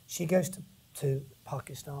Laghi. She goes to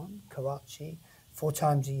Pakistan, Karachi, 4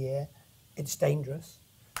 times a year. It's dangerous.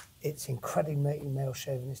 It's incredibly male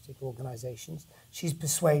chauvinistic organizations. She's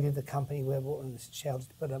persuaded the company we're in the shareholders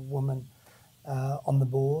to put a woman on the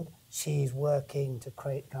board. She's working to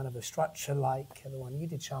create kind of a structure like the one you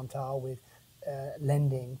did, Chantal, with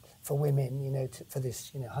lending for women, for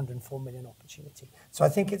this, 104 million opportunity. So I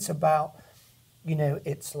think it's about,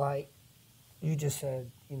 it's like you just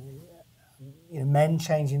said, men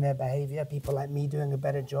changing their behavior, people like me doing a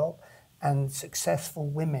better job, and successful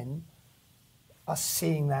women are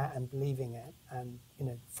seeing that and believing it and,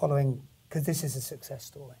 following, because this is a success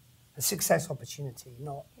story, a success opportunity,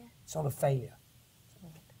 it's not a failure.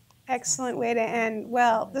 Excellent way to end.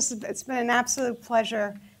 Well, it's been an absolute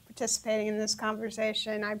pleasure participating in this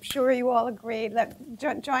conversation. I'm sure you all agreed.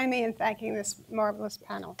 Join me in thanking this marvelous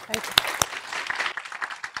panel. Thank you.